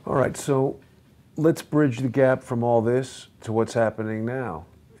 All right, so let's bridge the gap from all this to what's happening now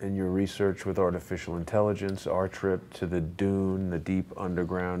in your research with artificial intelligence, our trip to the Dune, the deep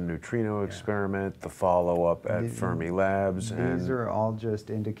underground neutrino experiment, the follow-up at Fermi Labs. These are all just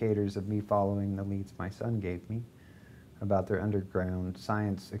indicators of me following the leads my son gave me about their underground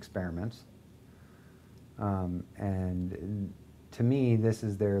science experiments. And to me, this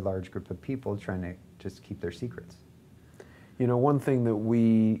is their large group of people trying to just keep their secrets. You know, one thing that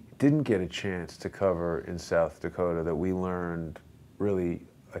we didn't get a chance to cover in South Dakota that we learned really,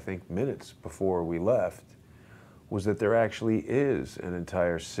 I think, minutes before we left was that there actually is an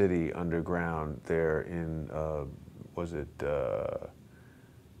entire city underground there in, was it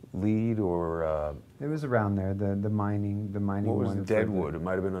Lead or... It was around there, the mining what was one. Deadwood? It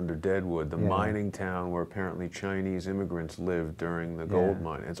might have been under Deadwood, the mining town where apparently Chinese immigrants lived during the gold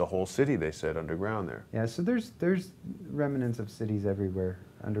mine. It's a whole city, they said, underground there. Yeah, so there's remnants of cities everywhere,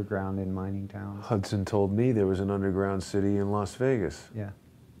 underground in mining towns. Hudson told me there was an underground city in Las Vegas. Yeah.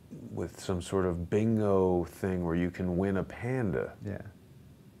 With some sort of bingo thing where you can win a panda. Yeah.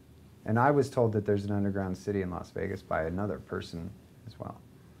 And I was told that there's an underground city in Las Vegas by another person as well.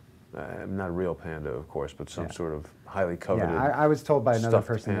 Not a real panda, of course, but some sort of highly coveted. Yeah, I was told by another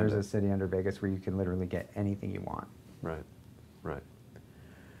person panda. there's a city under Vegas where you can literally get anything you want. Right, right.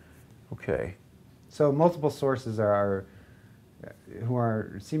 Okay. So multiple sources are who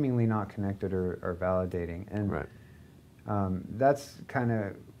are seemingly not connected are validating. And that's kind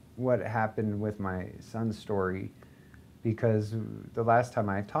of what happened with my son's story, because the last time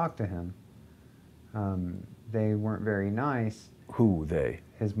I talked to him, they weren't very nice. Who, they?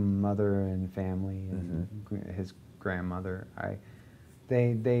 His mother and family and his grandmother.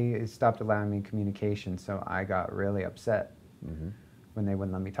 They stopped allowing me communication, so I got really upset when they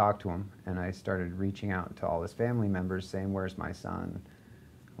wouldn't let me talk to him, and I started reaching out to all his family members saying, "Where's my son?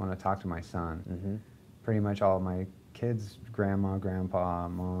 I want to talk to my son." Pretty much all of my kids, grandma, grandpa,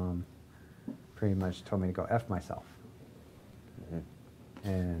 mom, pretty much told me to go F myself.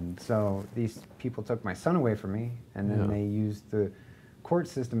 And so these people took my son away from me, and then they used the court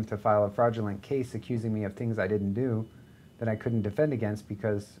system to file a fraudulent case accusing me of things I didn't do that I couldn't defend against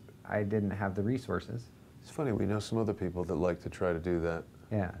because I didn't have the resources. It's funny, we know some other people that like to try to do that.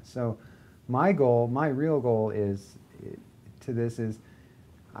 Yeah, so my goal, my real goal is,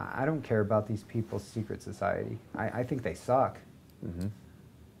 I don't care about these people's secret society. I think they suck.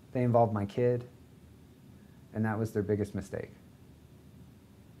 They involved my kid, and that was their biggest mistake.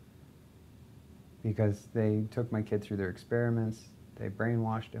 Because they took my kid through their experiments, they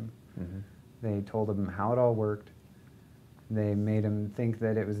brainwashed him, they told him how it all worked, they made him think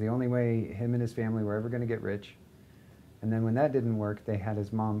that it was the only way him and his family were ever going to get rich, and then when that didn't work, they had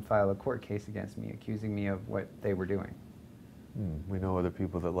his mom file a court case against me, accusing me of what they were doing. We know other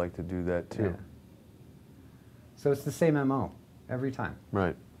people that like to do that too. Yeah. So it's the same MO every time.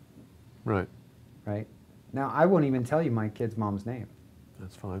 Right, right. Right? Now, I won't even tell you my kid's mom's name.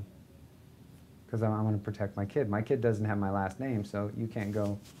 That's fine. Because I want to protect my kid. My kid doesn't have my last name, so you can't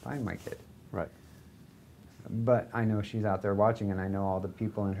go find my kid. Right. But I know she's out there watching, and I know all the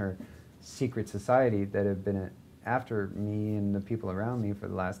people in her secret society that have been after me and the people around me for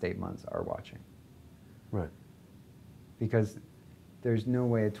the last 8 months are watching. Right. Because there's no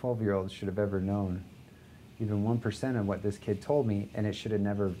way a 12-year-old should have ever known even 1% of what this kid told me, and it should have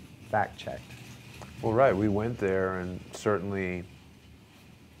never fact-checked. Well, right, we went there, and certainly...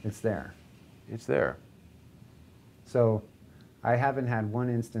 It's there. It's there. So I haven't had one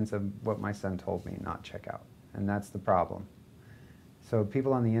instance of what my son told me not check out, and that's the problem. So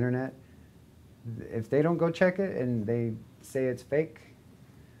people on the internet, if they don't go check it and they say it's fake,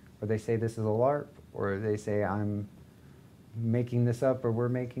 or they say this is a LARP, or they say I'm making this up or we're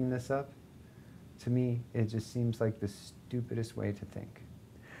making this up, to me it just seems like the stupidest way to think.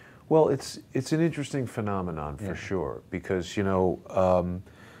 Well, it's an interesting phenomenon for sure, because, you know,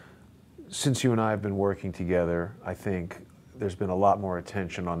 since you and I have been working together, I think there's been a lot more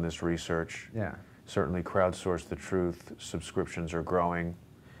attention on this research. Yeah. Certainly Crowdsource the Truth subscriptions are growing.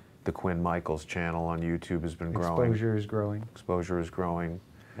 The Quinn Michaels channel on YouTube has been growing. Exposure is growing. Exposure is growing.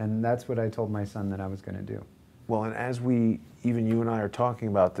 And that's what I told my son that I was going to do. Well, and as even you and I are talking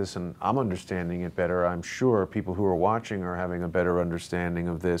about this, and I'm understanding it better, I'm sure people who are watching are having a better understanding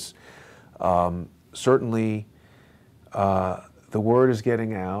of this. Certainly, the word is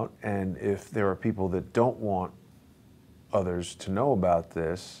getting out, and if there are people that don't want others to know about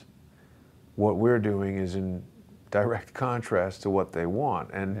this, what we're doing is in direct contrast to what they want.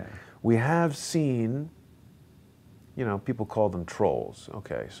 And we have seen, you know, people call them trolls.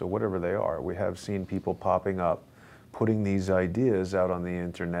 Okay, so whatever they are, we have seen people popping up, putting these ideas out on the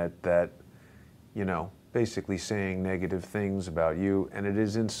internet that, you know, basically saying negative things about you, and it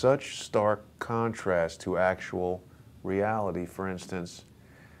is in such stark contrast to actual reality. For instance,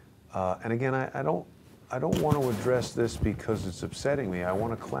 and again, I don't want to address this because it's upsetting me. I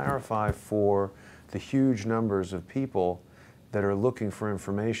want to clarify for the huge numbers of people that are looking for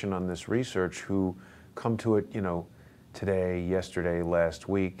information on this research who come to it, you know, today, yesterday, last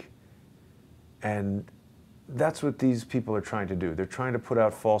week, and that's what these people are trying to do. They're trying to put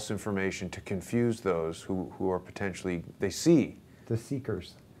out false information to confuse those who are potentially, they see. The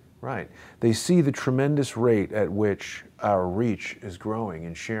seekers. Right. They see the tremendous rate at which our reach is growing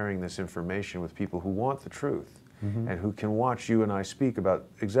in sharing this information with people who want the truth and who can watch you and I speak about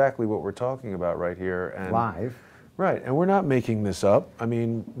exactly what we're talking about right here. And live. Right. And we're not making this up. I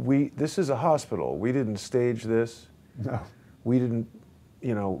mean, this is a hospital. We didn't stage this. No. We didn't,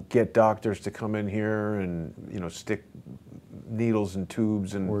 you know, get doctors to come in here and, you know, stick needles and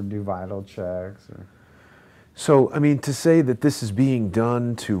tubes and... Or do vital checks. Or... So, I mean, to say that this is being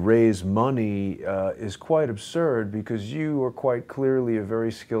done to raise money is quite absurd, because you are quite clearly a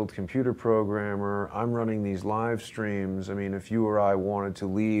very skilled computer programmer. I'm running these live streams. I mean, if you or I wanted to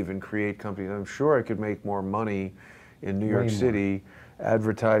leave and create companies, I'm sure I could make more money in New York City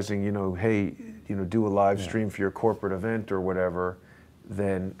advertising, you know, hey, you know, do a live stream for your corporate event or whatever,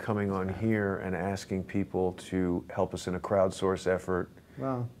 than coming on here and asking people to help us in a crowdsource effort.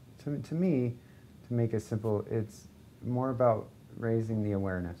 Well, to me, to make it simple, it's more about raising the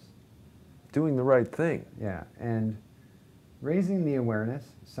awareness. Doing the right thing. Yeah, and raising the awareness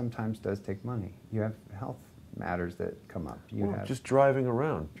sometimes does take money. You have health matters that come up. You have just driving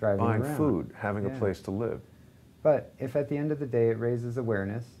around, buying around. food, having a place to live. But if at the end of the day it raises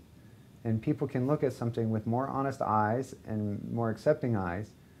awareness, and people can look at something with more honest eyes and more accepting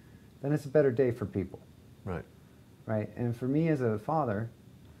eyes, then it's a better day for people. Right. Right, and for me as a father,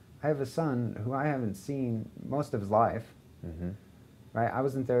 I have a son who I haven't seen most of his life. Right, I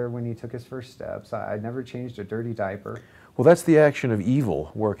wasn't there when he took his first steps. I never changed a dirty diaper. Well, that's the action of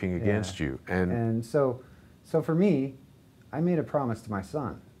evil working against you. And so for me, I made a promise to my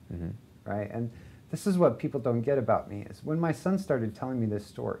son, right? And this is what people don't get about me, is when my son started telling me this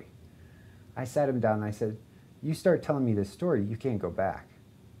story, I sat him down and I said, you start telling me this story, you can't go back.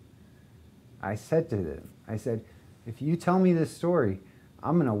 I said to him, I said, if you tell me this story,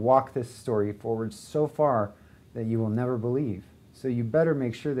 I'm going to walk this story forward so far that you will never believe. So you better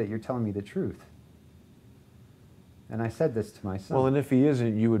make sure that you're telling me the truth. And I said this to my son. Well, and if he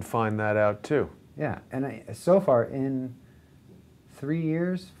isn't, you would find that out too. Yeah, and so far in 3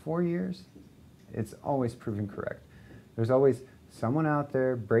 years, 4 years, it's always proven correct. There's always someone out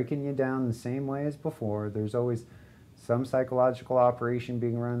there breaking you down the same way as before. There's always some psychological operation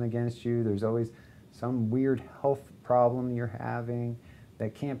being run against you. There's always some weird health problem you're having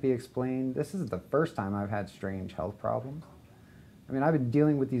that can't be explained. This is the first time I've had strange health problems. I mean, I've been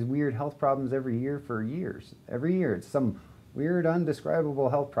dealing with these weird health problems every year for years. Every year, it's some weird, undescribable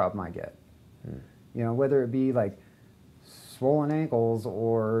health problem I get. You know, whether it be like swollen ankles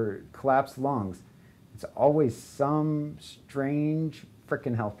or collapsed lungs, it's always some strange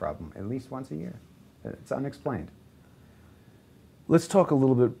frickin' health problem, at least once a year. It's unexplained. Let's talk a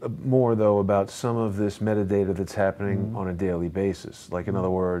little bit more, though, about some of this metadata that's happening on a daily basis. Like, in other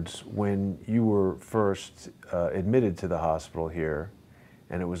words, when you were first admitted to the hospital here,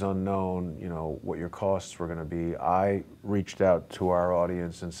 and it was unknown, you know, what your costs were going to be, I reached out to our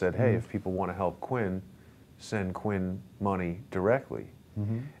audience and said, hey, if people want to help Quinn, send Quinn money directly.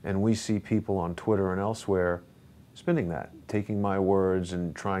 And we see people on Twitter and elsewhere spinning that, taking my words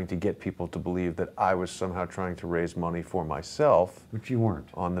and trying to get people to believe that I was somehow trying to raise money for myself. Which you weren't.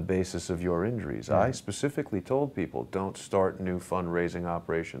 On the basis of your injuries. I specifically told people, don't start new fundraising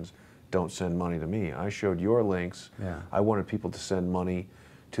operations, don't send money to me. I showed your links. I wanted people to send money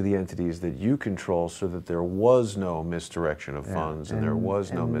to the entities that you control so that there was no misdirection of funds and there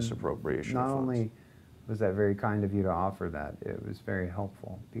was no misappropriation of funds. Not only was that very kind of you to offer that, it was very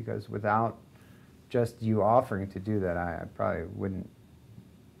helpful, because without just you offering to do that, I probably wouldn't,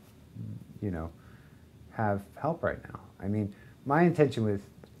 you know, have help right now. I mean, my intention with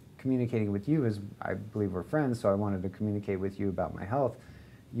communicating with you is, I believe we're friends, so I wanted to communicate with you about my health.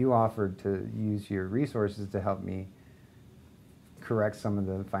 You offered to use your resources to help me correct some of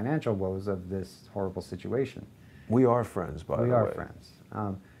the financial woes of this horrible situation. We are friends, by the way. We are friends.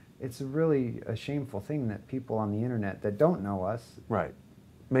 It's really a shameful thing that people on the internet that don't know us Right.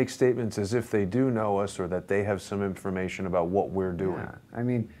 Make statements as if they do know us or that they have some information about what we're doing. Yeah. I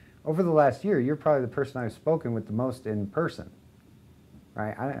mean, over the last year, you're probably the person I've spoken with the most in person.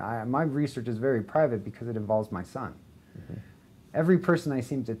 Right? My research is very private because it involves my son. Mm-hmm. Every person I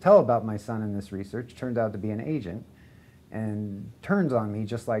seem to tell about my son in this research turns out to be an agent and turns on me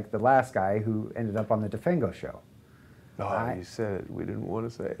just like the last guy who ended up on the Defengo show. Oh, you said it. We didn't want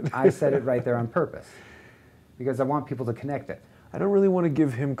to say it. I said it right there on purpose because I want people to connect it. I don't really want to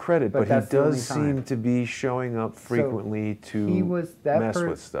give him credit, but he that's the only does time. seem to be showing up frequently to He was that mess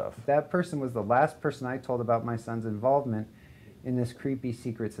with stuff. That person was the last person I told about my son's involvement in this creepy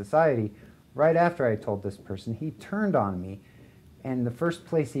secret society. Right after I told this person, he turned on me, and the first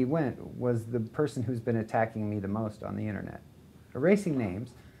place he went was the person who's been attacking me the most on the internet. Erasing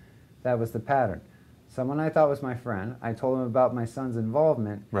names, that was the pattern. Someone I thought was my friend, I told him about my son's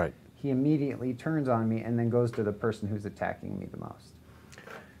involvement. Right. He immediately turns on me and then goes to the person who's attacking me the most.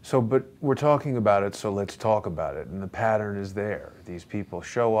 So, but we're talking about it, so let's talk about it. And the pattern is there. These people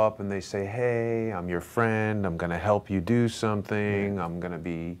show up and they say, hey, I'm your friend, I'm going to help you do something, I'm going to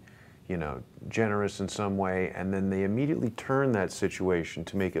be, you know, generous in some way. And then they immediately turn that situation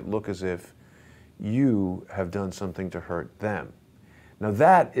to make it look as if you have done something to hurt them. Now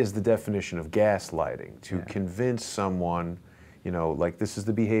that is the definition of gaslighting, to convince someone, you know, like this is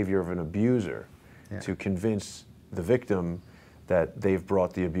the behavior of an abuser, to convince the victim that they've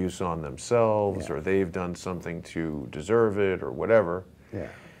brought the abuse on themselves or they've done something to deserve it or whatever. Yeah.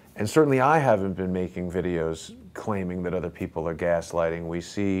 And certainly I haven't been making videos claiming that other people are gaslighting. We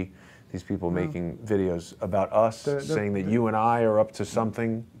see these people making videos about us, saying that you and I are up to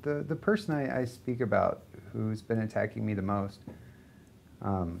something. The person I speak about who's been attacking me the most,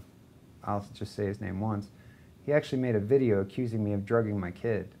 I'll just say his name once. He actually made a video accusing me of drugging my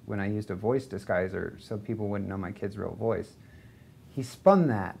kid when I used a voice disguiser so people wouldn't know my kid's real voice. He spun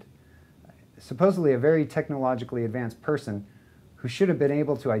that. Supposedly a very technologically advanced person who should have been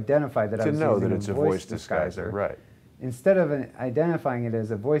able to identify that I was using a voice disguiser. Right. Instead of identifying it as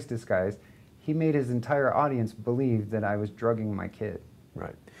a voice disguise, he made his entire audience believe that I was drugging my kid.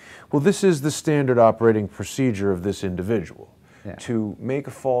 Right. Well, this is the standard operating procedure of this individual. Yeah. To make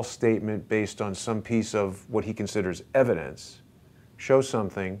a false statement based on some piece of what he considers evidence, show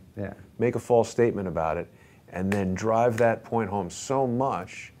something, make a false statement about it, and then drive that point home so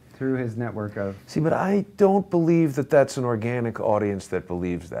much. Through his network of... See, but I don't believe that that's an organic audience that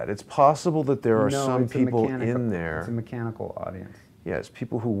believes that. It's possible that there are some people in there. It's a mechanical audience. Yes,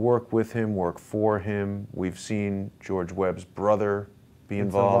 people who work with him, work for him. We've seen George Webb's brother be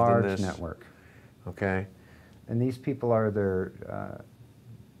involved in this. It's a large network. Okay. And these people are the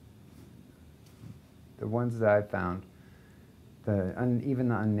ones that I've found, even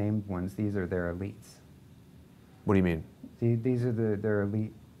the unnamed ones, these are their elites. What do you mean? These are their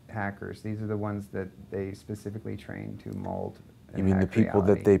elite hackers. These are the ones that they specifically train to mold and You mean the hack people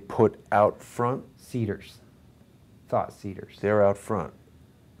reality. that they put out front? Seeders. Thought seeders. They're out front.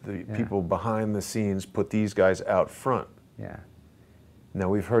 The people behind the scenes put these guys out front. Yeah. Now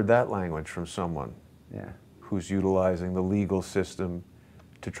we've heard that language from someone who's utilizing the legal system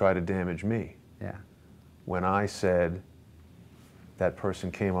to try to damage me. Yeah. When I said that person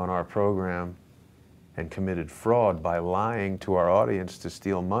came on our program and committed fraud by lying to our audience to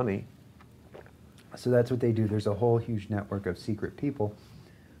steal money. So that's what they do. There's a whole huge network of secret people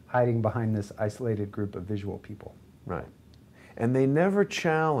hiding behind this isolated group of visual people. Right. And they never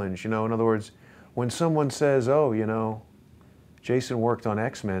challenge, you know, in other words, when someone says, oh, you know, Jason worked on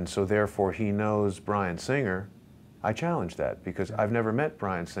X-Men, so therefore he knows Bryan Singer, I challenge that because I've never met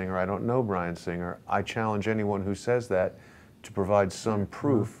Bryan Singer, I don't know Bryan Singer. I challenge anyone who says that to provide some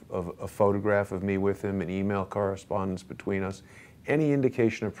proof of a photograph of me with him, an email correspondence between us, any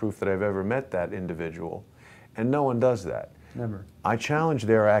indication of proof that I've ever met that individual. And no one does that. Never. I challenge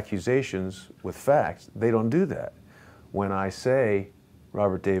their accusations with facts. They don't do that. When I say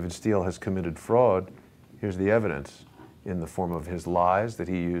Robert David Steele has committed fraud, here's the evidence in the form of his lies that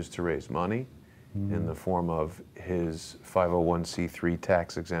he used to raise money, in the form of his 501c3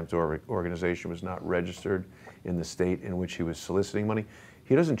 tax-exempt organization was not registered in the state in which he was soliciting money.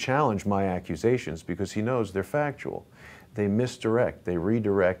 He doesn't challenge my accusations because he knows they're factual. They misdirect, they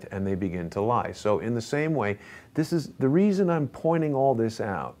redirect, and they begin to lie. So in the same way, this is the reason I'm pointing all this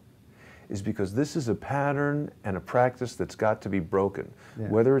out is because this is a pattern and a practice that's got to be broken.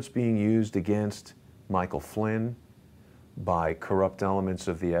 Whether it's being used against Michael Flynn by corrupt elements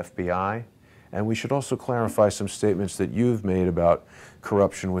of the FBI, and we should also clarify some statements that you've made about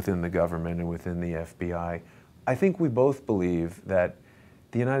corruption within the government and within the FBI I think we both believe that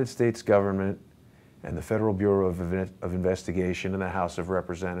the United States government and the Federal Bureau of Investigation and the House of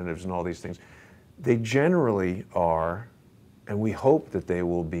Representatives and all these things, they generally are, and we hope that they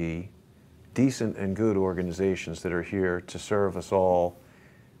will be, decent and good organizations that are here to serve us all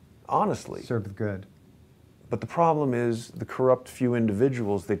honestly. Serve the good. But the problem is the corrupt few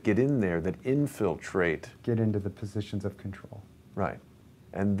individuals that get in there, that infiltrate. Get into the positions of control. Right.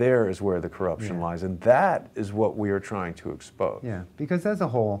 And there is where the corruption Yeah. lies. And that is what we are trying to expose. Yeah, because as a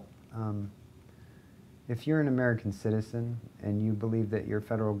whole, if you're an American citizen and you believe that your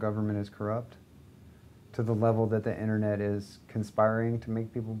federal government is corrupt to the level that the internet is conspiring to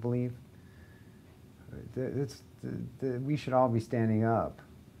make people believe, we should all be standing up.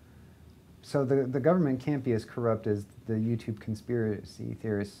 So the government can't be as corrupt as the YouTube conspiracy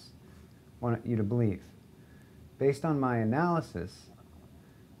theorists want you to believe. Based on my analysis,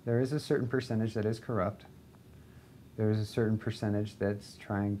 there is a certain percentage that is corrupt. There is a certain percentage that's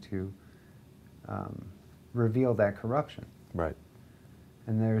trying to reveal that corruption. Right.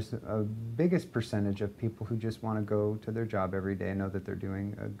 And there's a biggest percentage of people who just want to go to their job every day, know that they're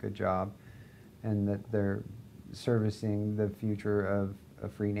doing a good job, and that they're servicing the future of a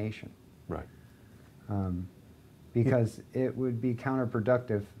free nation. Right. Because it would be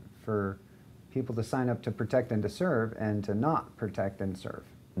counterproductive for people to sign up to protect and to serve and to not protect and serve.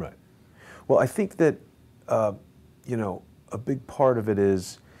 Right. Well, I think that, you know, a big part of it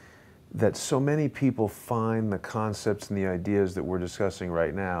is that so many people find the concepts and the ideas that we're discussing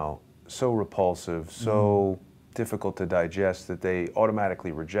right now so repulsive, so difficult to digest that they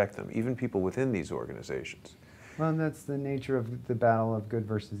automatically reject them, even people within these organizations. Well, and that's the nature of the battle of good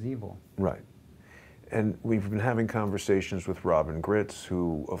versus evil. Right. And we've been having conversations with Robin Gritz,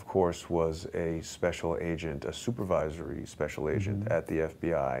 who, of course, was a special agent, a supervisory special agent at the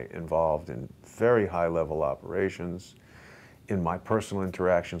FBI, involved in very high-level operations. In my personal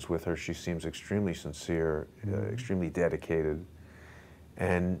interactions with her, she seems extremely sincere, extremely dedicated.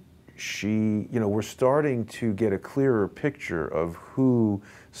 And she, you know, we're starting to get a clearer picture of who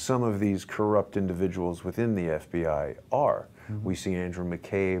some of these corrupt individuals within the FBI are. We see Andrew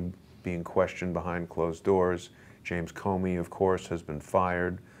McCabe being questioned behind closed doors. James Comey, of course, has been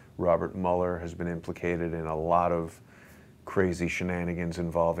fired. Robert Mueller has been implicated in a lot of crazy shenanigans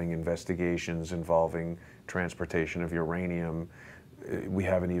involving investigations, involving transportation of uranium. We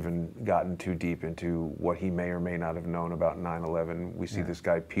haven't even gotten too deep into what he may or may not have known about 9/11. We see this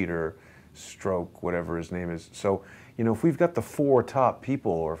guy, Peter Stroke, whatever his name is. So, you know, if we've got the 4 top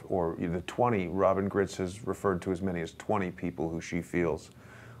people, or the 20, Robin Gritz has referred to as many as 20 people who she feels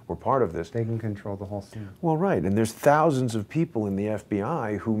were part of this. They can control the whole scene. Well, right, and there's thousands of people in the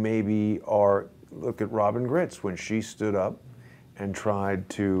FBI who maybe are, look at Robin Gritz, when she stood up and tried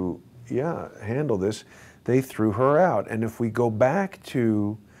to, handle this, they threw her out. And if we go back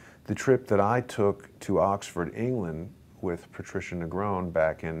to the trip that I took to Oxford, England, with Patricia Negron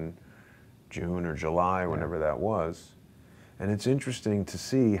back in June or July, whenever that was, and it's interesting to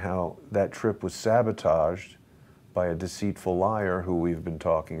see how that trip was sabotaged by a deceitful liar who we've been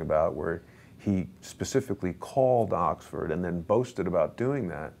talking about, where he specifically called Oxford and then boasted about doing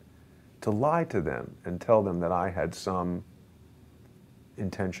that to lie to them and tell them that I had some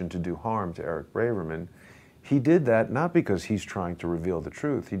intention to do harm to Eric Braverman. He did that not because he's trying to reveal the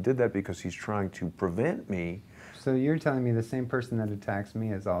truth. He did that because he's trying to prevent me. So you're telling me the same person that attacks me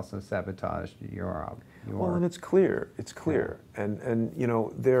has also sabotaged your Well, and it's clear. It's clear. And you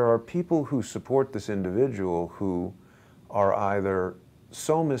know, there are people who support this individual who are either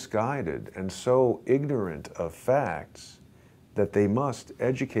so misguided and so ignorant of facts that they must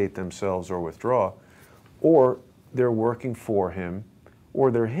educate themselves or withdraw, or they're working for him,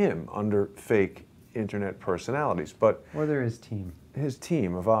 or they're him under fake internet personalities. But or they're his team. His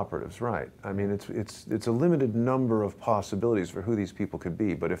team of operatives, right. I mean, it's a limited number of possibilities for who these people could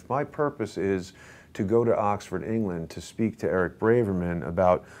be. But if my purpose is to go to Oxford, England, to speak to Eric Braverman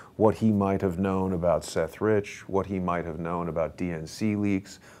about what he might have known about Seth Rich, what he might have known about DNC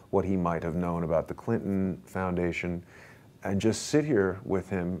leaks, what he might have known about the Clinton Foundation, and just sit here with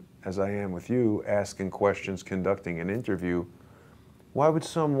him, as I am with you, asking questions, conducting an interview, why would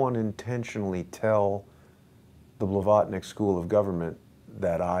someone intentionally tell the Blavatnik School of Government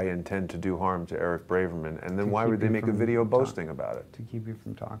that I intend to do harm to Eric Braverman, and then why would they make a video boasting about it? To keep you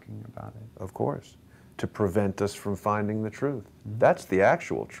from talking about it. Of course. To prevent us from finding the truth. That's the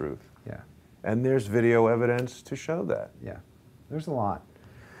actual truth. Yeah. And there's video evidence to show that. Yeah. There's a lot.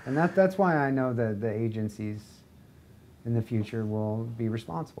 And that's why I know that the agencies in the future will be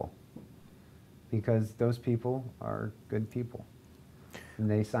responsible. Because those people are good people.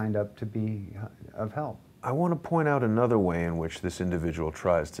 And they signed up to be of help. I want to point out another way in which this individual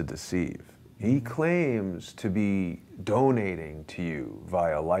tries to deceive. He claims to be donating to you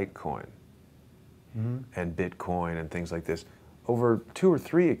via Litecoin and Bitcoin and things like this. Over 2 or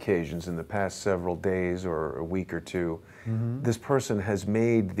 3 occasions in the past several days or a week or two, this person has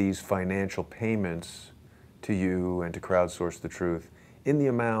made these financial payments to you and to Crowdsource the Truth in the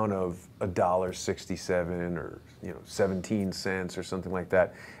amount of $1.67 or 17 cents or something like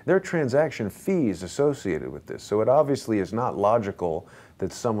that. There are transaction fees associated with this, so it obviously is not logical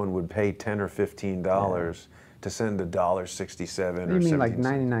that someone would pay $10 or $15 to send $1.67 or 17 You mean like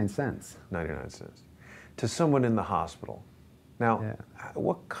 99 cents? 99 cents to someone in the hospital. Now,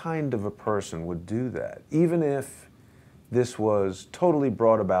 what kind of a person would do that? Even if this was totally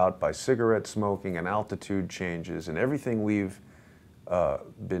brought about by cigarette smoking and altitude changes and everything we've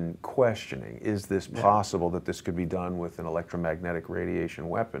been questioning, is this possible that this could be done with an electromagnetic radiation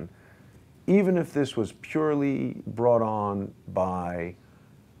weapon? Even if this was purely brought on by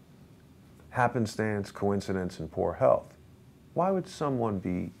happenstance, coincidence, and poor health, why would someone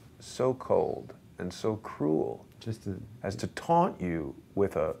be so cold and so cruel as to taunt you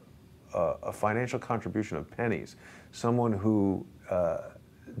with a financial contribution of pennies? Someone who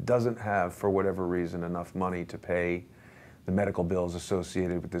doesn't have, for whatever reason, enough money to pay the medical bills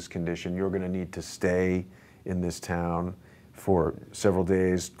associated with this condition. You're going to need to stay in this town for several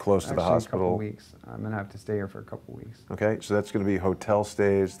days close to the hospital. A couple weeks. I'm going to have to stay here for a couple weeks. Okay, so that's going to be hotel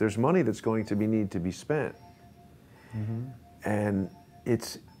stays. There's money that's going to need to be spent. And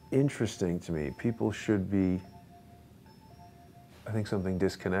it's interesting to me. People should be, I think, something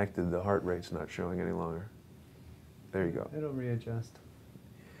disconnected. The heart rate's not showing any longer. There you go. It'll readjust.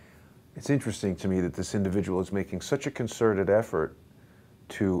 It's interesting to me that this individual is making such a concerted effort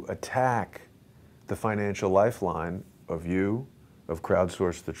to attack the financial lifeline of you, of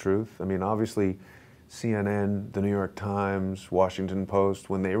Crowdsource the Truth. I mean, obviously, CNN, the New York Times, Washington Post,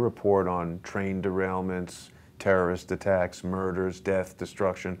 when they report on train derailments, terrorist attacks, murders, death,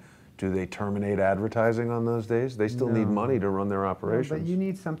 destruction, do they terminate advertising on those days? They still need money to run their operations. No, but you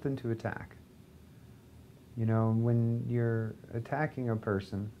need something to attack. You know, when you're attacking a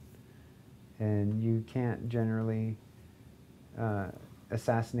person, and you can't generally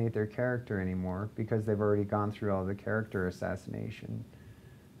assassinate their character anymore because they've already gone through all the character assassination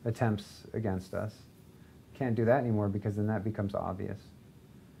attempts against us. Can't do that anymore because then that becomes obvious.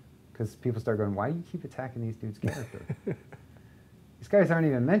 Because people start going, why do you keep attacking these dudes' character? These guys aren't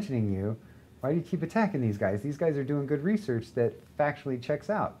even mentioning you. Why do you keep attacking these guys? These guys are doing good research that factually checks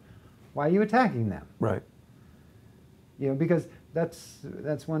out. Why are you attacking them? Right. You know, because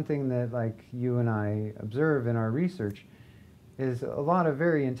that's one thing that, like, you and I observe in our research is a lot of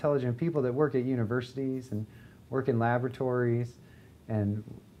very intelligent people that work at universities and work in laboratories and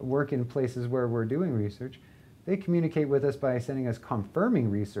work in places where we're doing research. They communicate with us by sending us confirming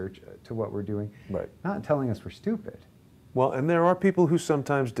research to what we're doing, not telling us we're stupid. Well, and there are people who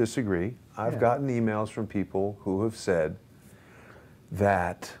sometimes disagree. I've gotten emails from people who have said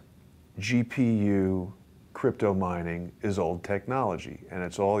that GPU crypto mining is old technology, and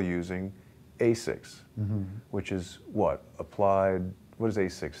it's all using ASICs, which is what? Applied, what does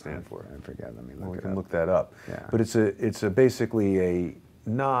ASIC stand for? I forget, let me look well, we it can up. look that up. Yeah. But it's basically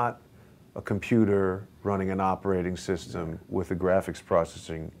not a computer running an operating system with a graphics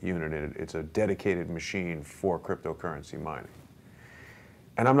processing unit in it. It's a dedicated machine for cryptocurrency mining.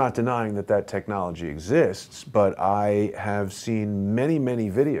 And I'm not denying that that technology exists, but I have seen many, many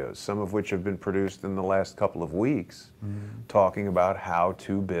videos, some of which have been produced in the last couple of weeks, talking about how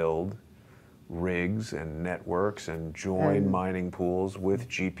to build rigs and networks and join mining pools with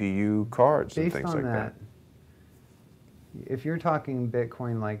GPU cards and things like that. If you're talking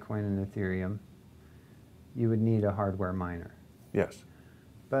Bitcoin, Litecoin, and Ethereum, you would need a hardware miner. Yes.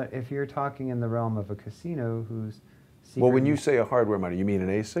 But if you're talking in the realm of a casino whose secret... Well, when you say a hardware miner, you mean an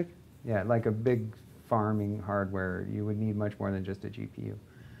ASIC? Yeah, like a big farming hardware, you would need much more than just a GPU.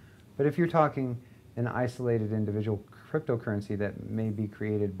 But if you're talking an isolated individual cryptocurrency that may be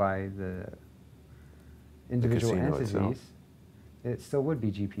created by the individual entities, it still would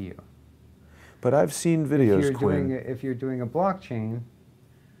be GPU. But I've seen videos, Quinn. If you're doing a blockchain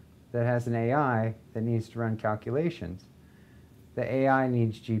that has an AI that needs to run calculations, the AI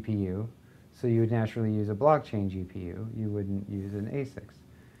needs GPU, so you would naturally use a blockchain GPU. You wouldn't use an ASICs.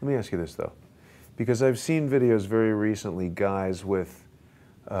 Let me ask you this, though. Because I've seen videos very recently, guys with,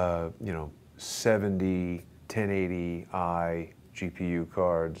 70 1080i GPU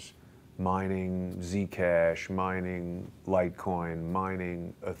cards, mining Zcash, mining Litecoin,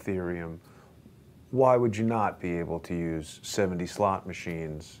 mining Ethereum. Why would you not be able to use 70 slot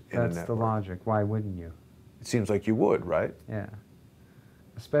machines in a network? That's the logic. Why wouldn't you? It seems like you would, right? Yeah.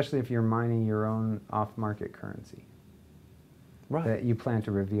 Especially if you're mining your own off-market currency Right. that you plan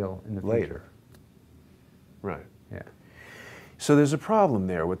to reveal in the future. Later. Right. Yeah. So there's a problem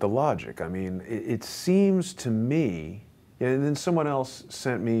there with the logic. I mean, it seems to me, and then someone else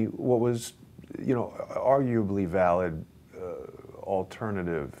sent me what was, you know, arguably valid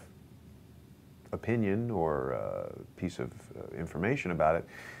alternative opinion or piece of information about it,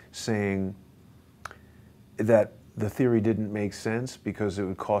 saying that the theory didn't make sense because it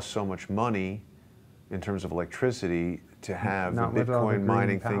would cost so much money in terms of electricity to have Not the with all the Bitcoin green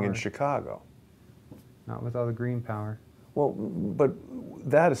mining thing in power. Chicago. Not with all the green power. Well, but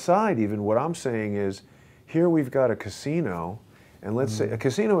that aside, even what I'm saying is, here we've got a casino, and let's say a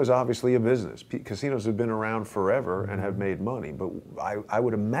casino is obviously a business. Casinos have been around forever and have made money, but I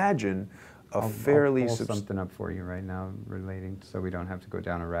would imagine a fairly I'll pull something up for you right now relating, so we don't have to go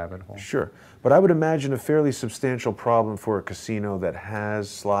down a rabbit hole. Sure, but I would imagine a fairly substantial problem for a casino that has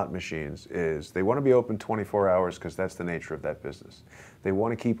slot machines is they want to be open 24 hours because that's the nature of that business. They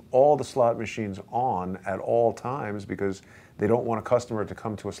want to keep all the slot machines on at all times because they don't want a customer to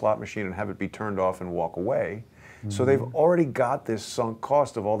come to a slot machine and have it be turned off and walk away. So they've already got this sunk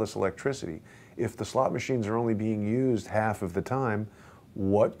cost of all this electricity. If the slot machines are only being used half of the time,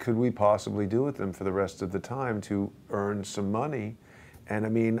 what could we possibly do with them for the rest of the time to earn some money? And I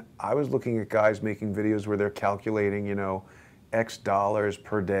mean, I was looking at guys making videos where they're calculating, you know, X dollars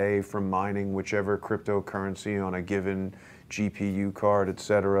per day from mining whichever cryptocurrency on a given GPU card, et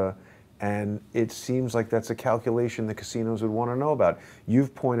cetera. And it seems like that's a calculation the casinos would want to know about.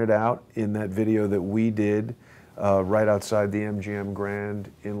 You've pointed out in that video that we did right outside the MGM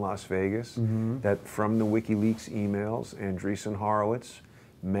Grand in Las Vegas, that from the WikiLeaks emails, Andreessen Horowitz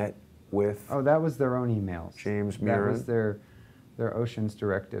met with Oh, that was their own emails. James That Mirren. was their Oceans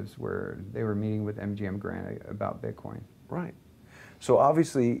directives where they were meeting with MGM Grand about Bitcoin. Right. So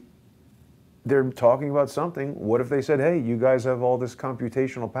obviously, they're talking about something. What if they said, hey, you guys have all this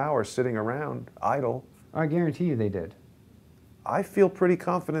computational power sitting around idle? I guarantee you they did. I feel pretty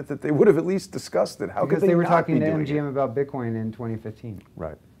confident that they would have at least discussed it. How Because could they were not talking be to doing MGM it? about Bitcoin in 2015.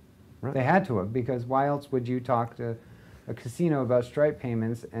 Right. Right. They had to have, because why else would you talk to a casino about Stripe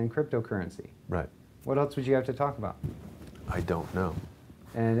payments and cryptocurrency? Right. What else would you have to talk about? I don't know.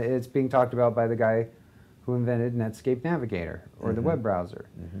 And it's being talked about by the guy who invented Netscape Navigator or the web browser.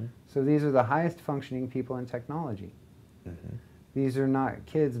 So these are the highest functioning people in technology. These are not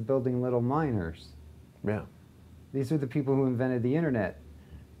kids building little miners. Yeah. These are the people who invented the internet.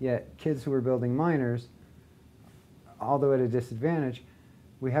 Yet kids who are building miners, although at a disadvantage,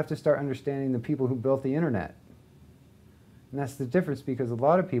 we have to start understanding the people who built the internet. And that's the difference, because a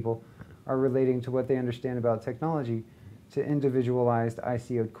lot of people are relating to what they understand about technology to individualized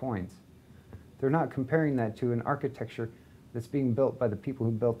ICO'd coins. They're not comparing that to an architecture that's being built by the people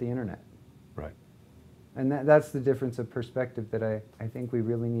who built the internet. Right. And that's the difference of perspective that I think we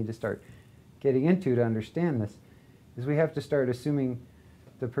really need to start getting into to understand this, is we have to start assuming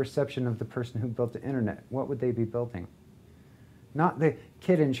the perception of the person who built the internet. What would they be building? Not the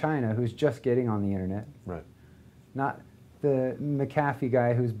kid in China who's just getting on the internet. Right. Not the McAfee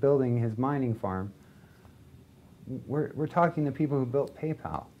guy who's building his mining farm. We're talking the people who built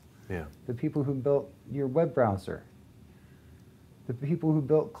PayPal. Yeah. The people who built your web browser. The people who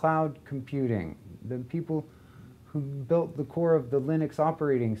built cloud computing. The people who built the core of the Linux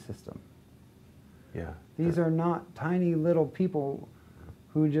operating system. Yeah. These are not tiny little people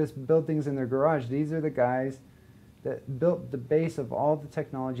who just build things in their garage. These are the guys that built the base of all the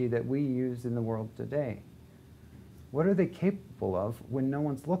technology that we use in the world today. What are they capable of when no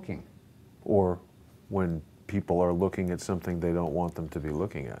one's looking? Or when people are looking at something they don't want them to be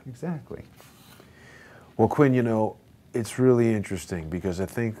looking at. Exactly. Well, Quinn, you know, it's really interesting because I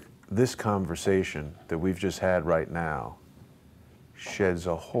think this conversation that we've just had right now sheds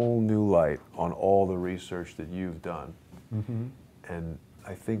a whole new light on all the research that you've done. And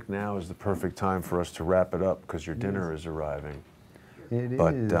I think now is the perfect time for us to wrap it up because your dinner is arriving. It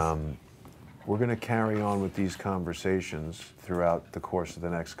But is. we're going to carry on with these conversations throughout the course of the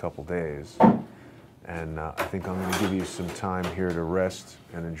next couple days. And I think I'm going to give you some time here to rest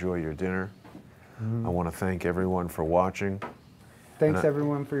and enjoy your dinner. I want to thank everyone for watching. Thanks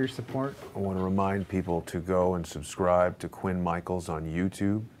everyone for your support. I want to remind people to go and subscribe to Quinn Michaels on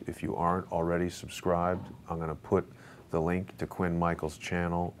YouTube. If you aren't already subscribed, I'm going to put the link to Quinn Michaels'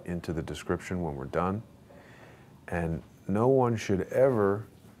 channel into the description when we're done. And no one should ever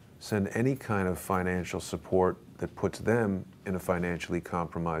send any kind of financial support that puts them in a financially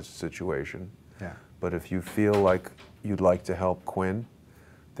compromised situation. Yeah. But if you feel like you'd like to help Quinn,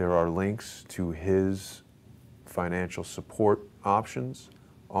 there are links to his financial support options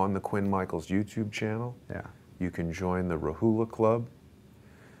on the Quinn Michaels YouTube channel. Yeah. You can join the Rahula Club.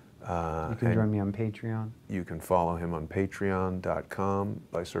 You can join me on Patreon. You can follow him on patreon.com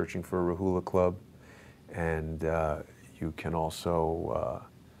by searching for Rahula Club. And you can also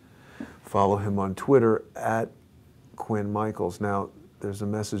follow him on Twitter at Quinn Michaels. Now, there's a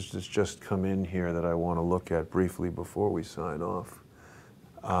message that's just come in here that I want to look at briefly before we sign off.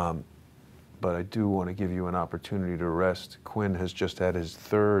 But I do want to give you an opportunity to rest. Quinn has just had his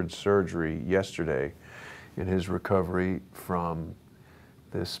 3rd surgery yesterday in his recovery from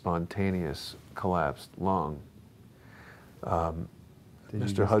this spontaneous collapsed lung.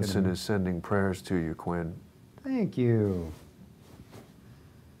 Mr. Hudson is sending prayers to you, Quinn. Thank you.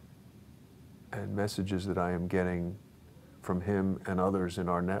 And messages that I am getting from him and others in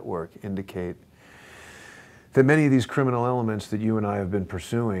our network indicate that many of these criminal elements that you and I have been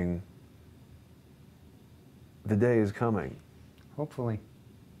pursuing, the day is coming. Hopefully.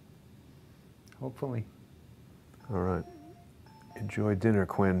 Hopefully. All right. Enjoy dinner,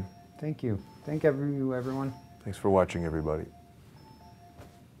 Quinn. Thank you. Thank everyone. Thanks for watching, everybody.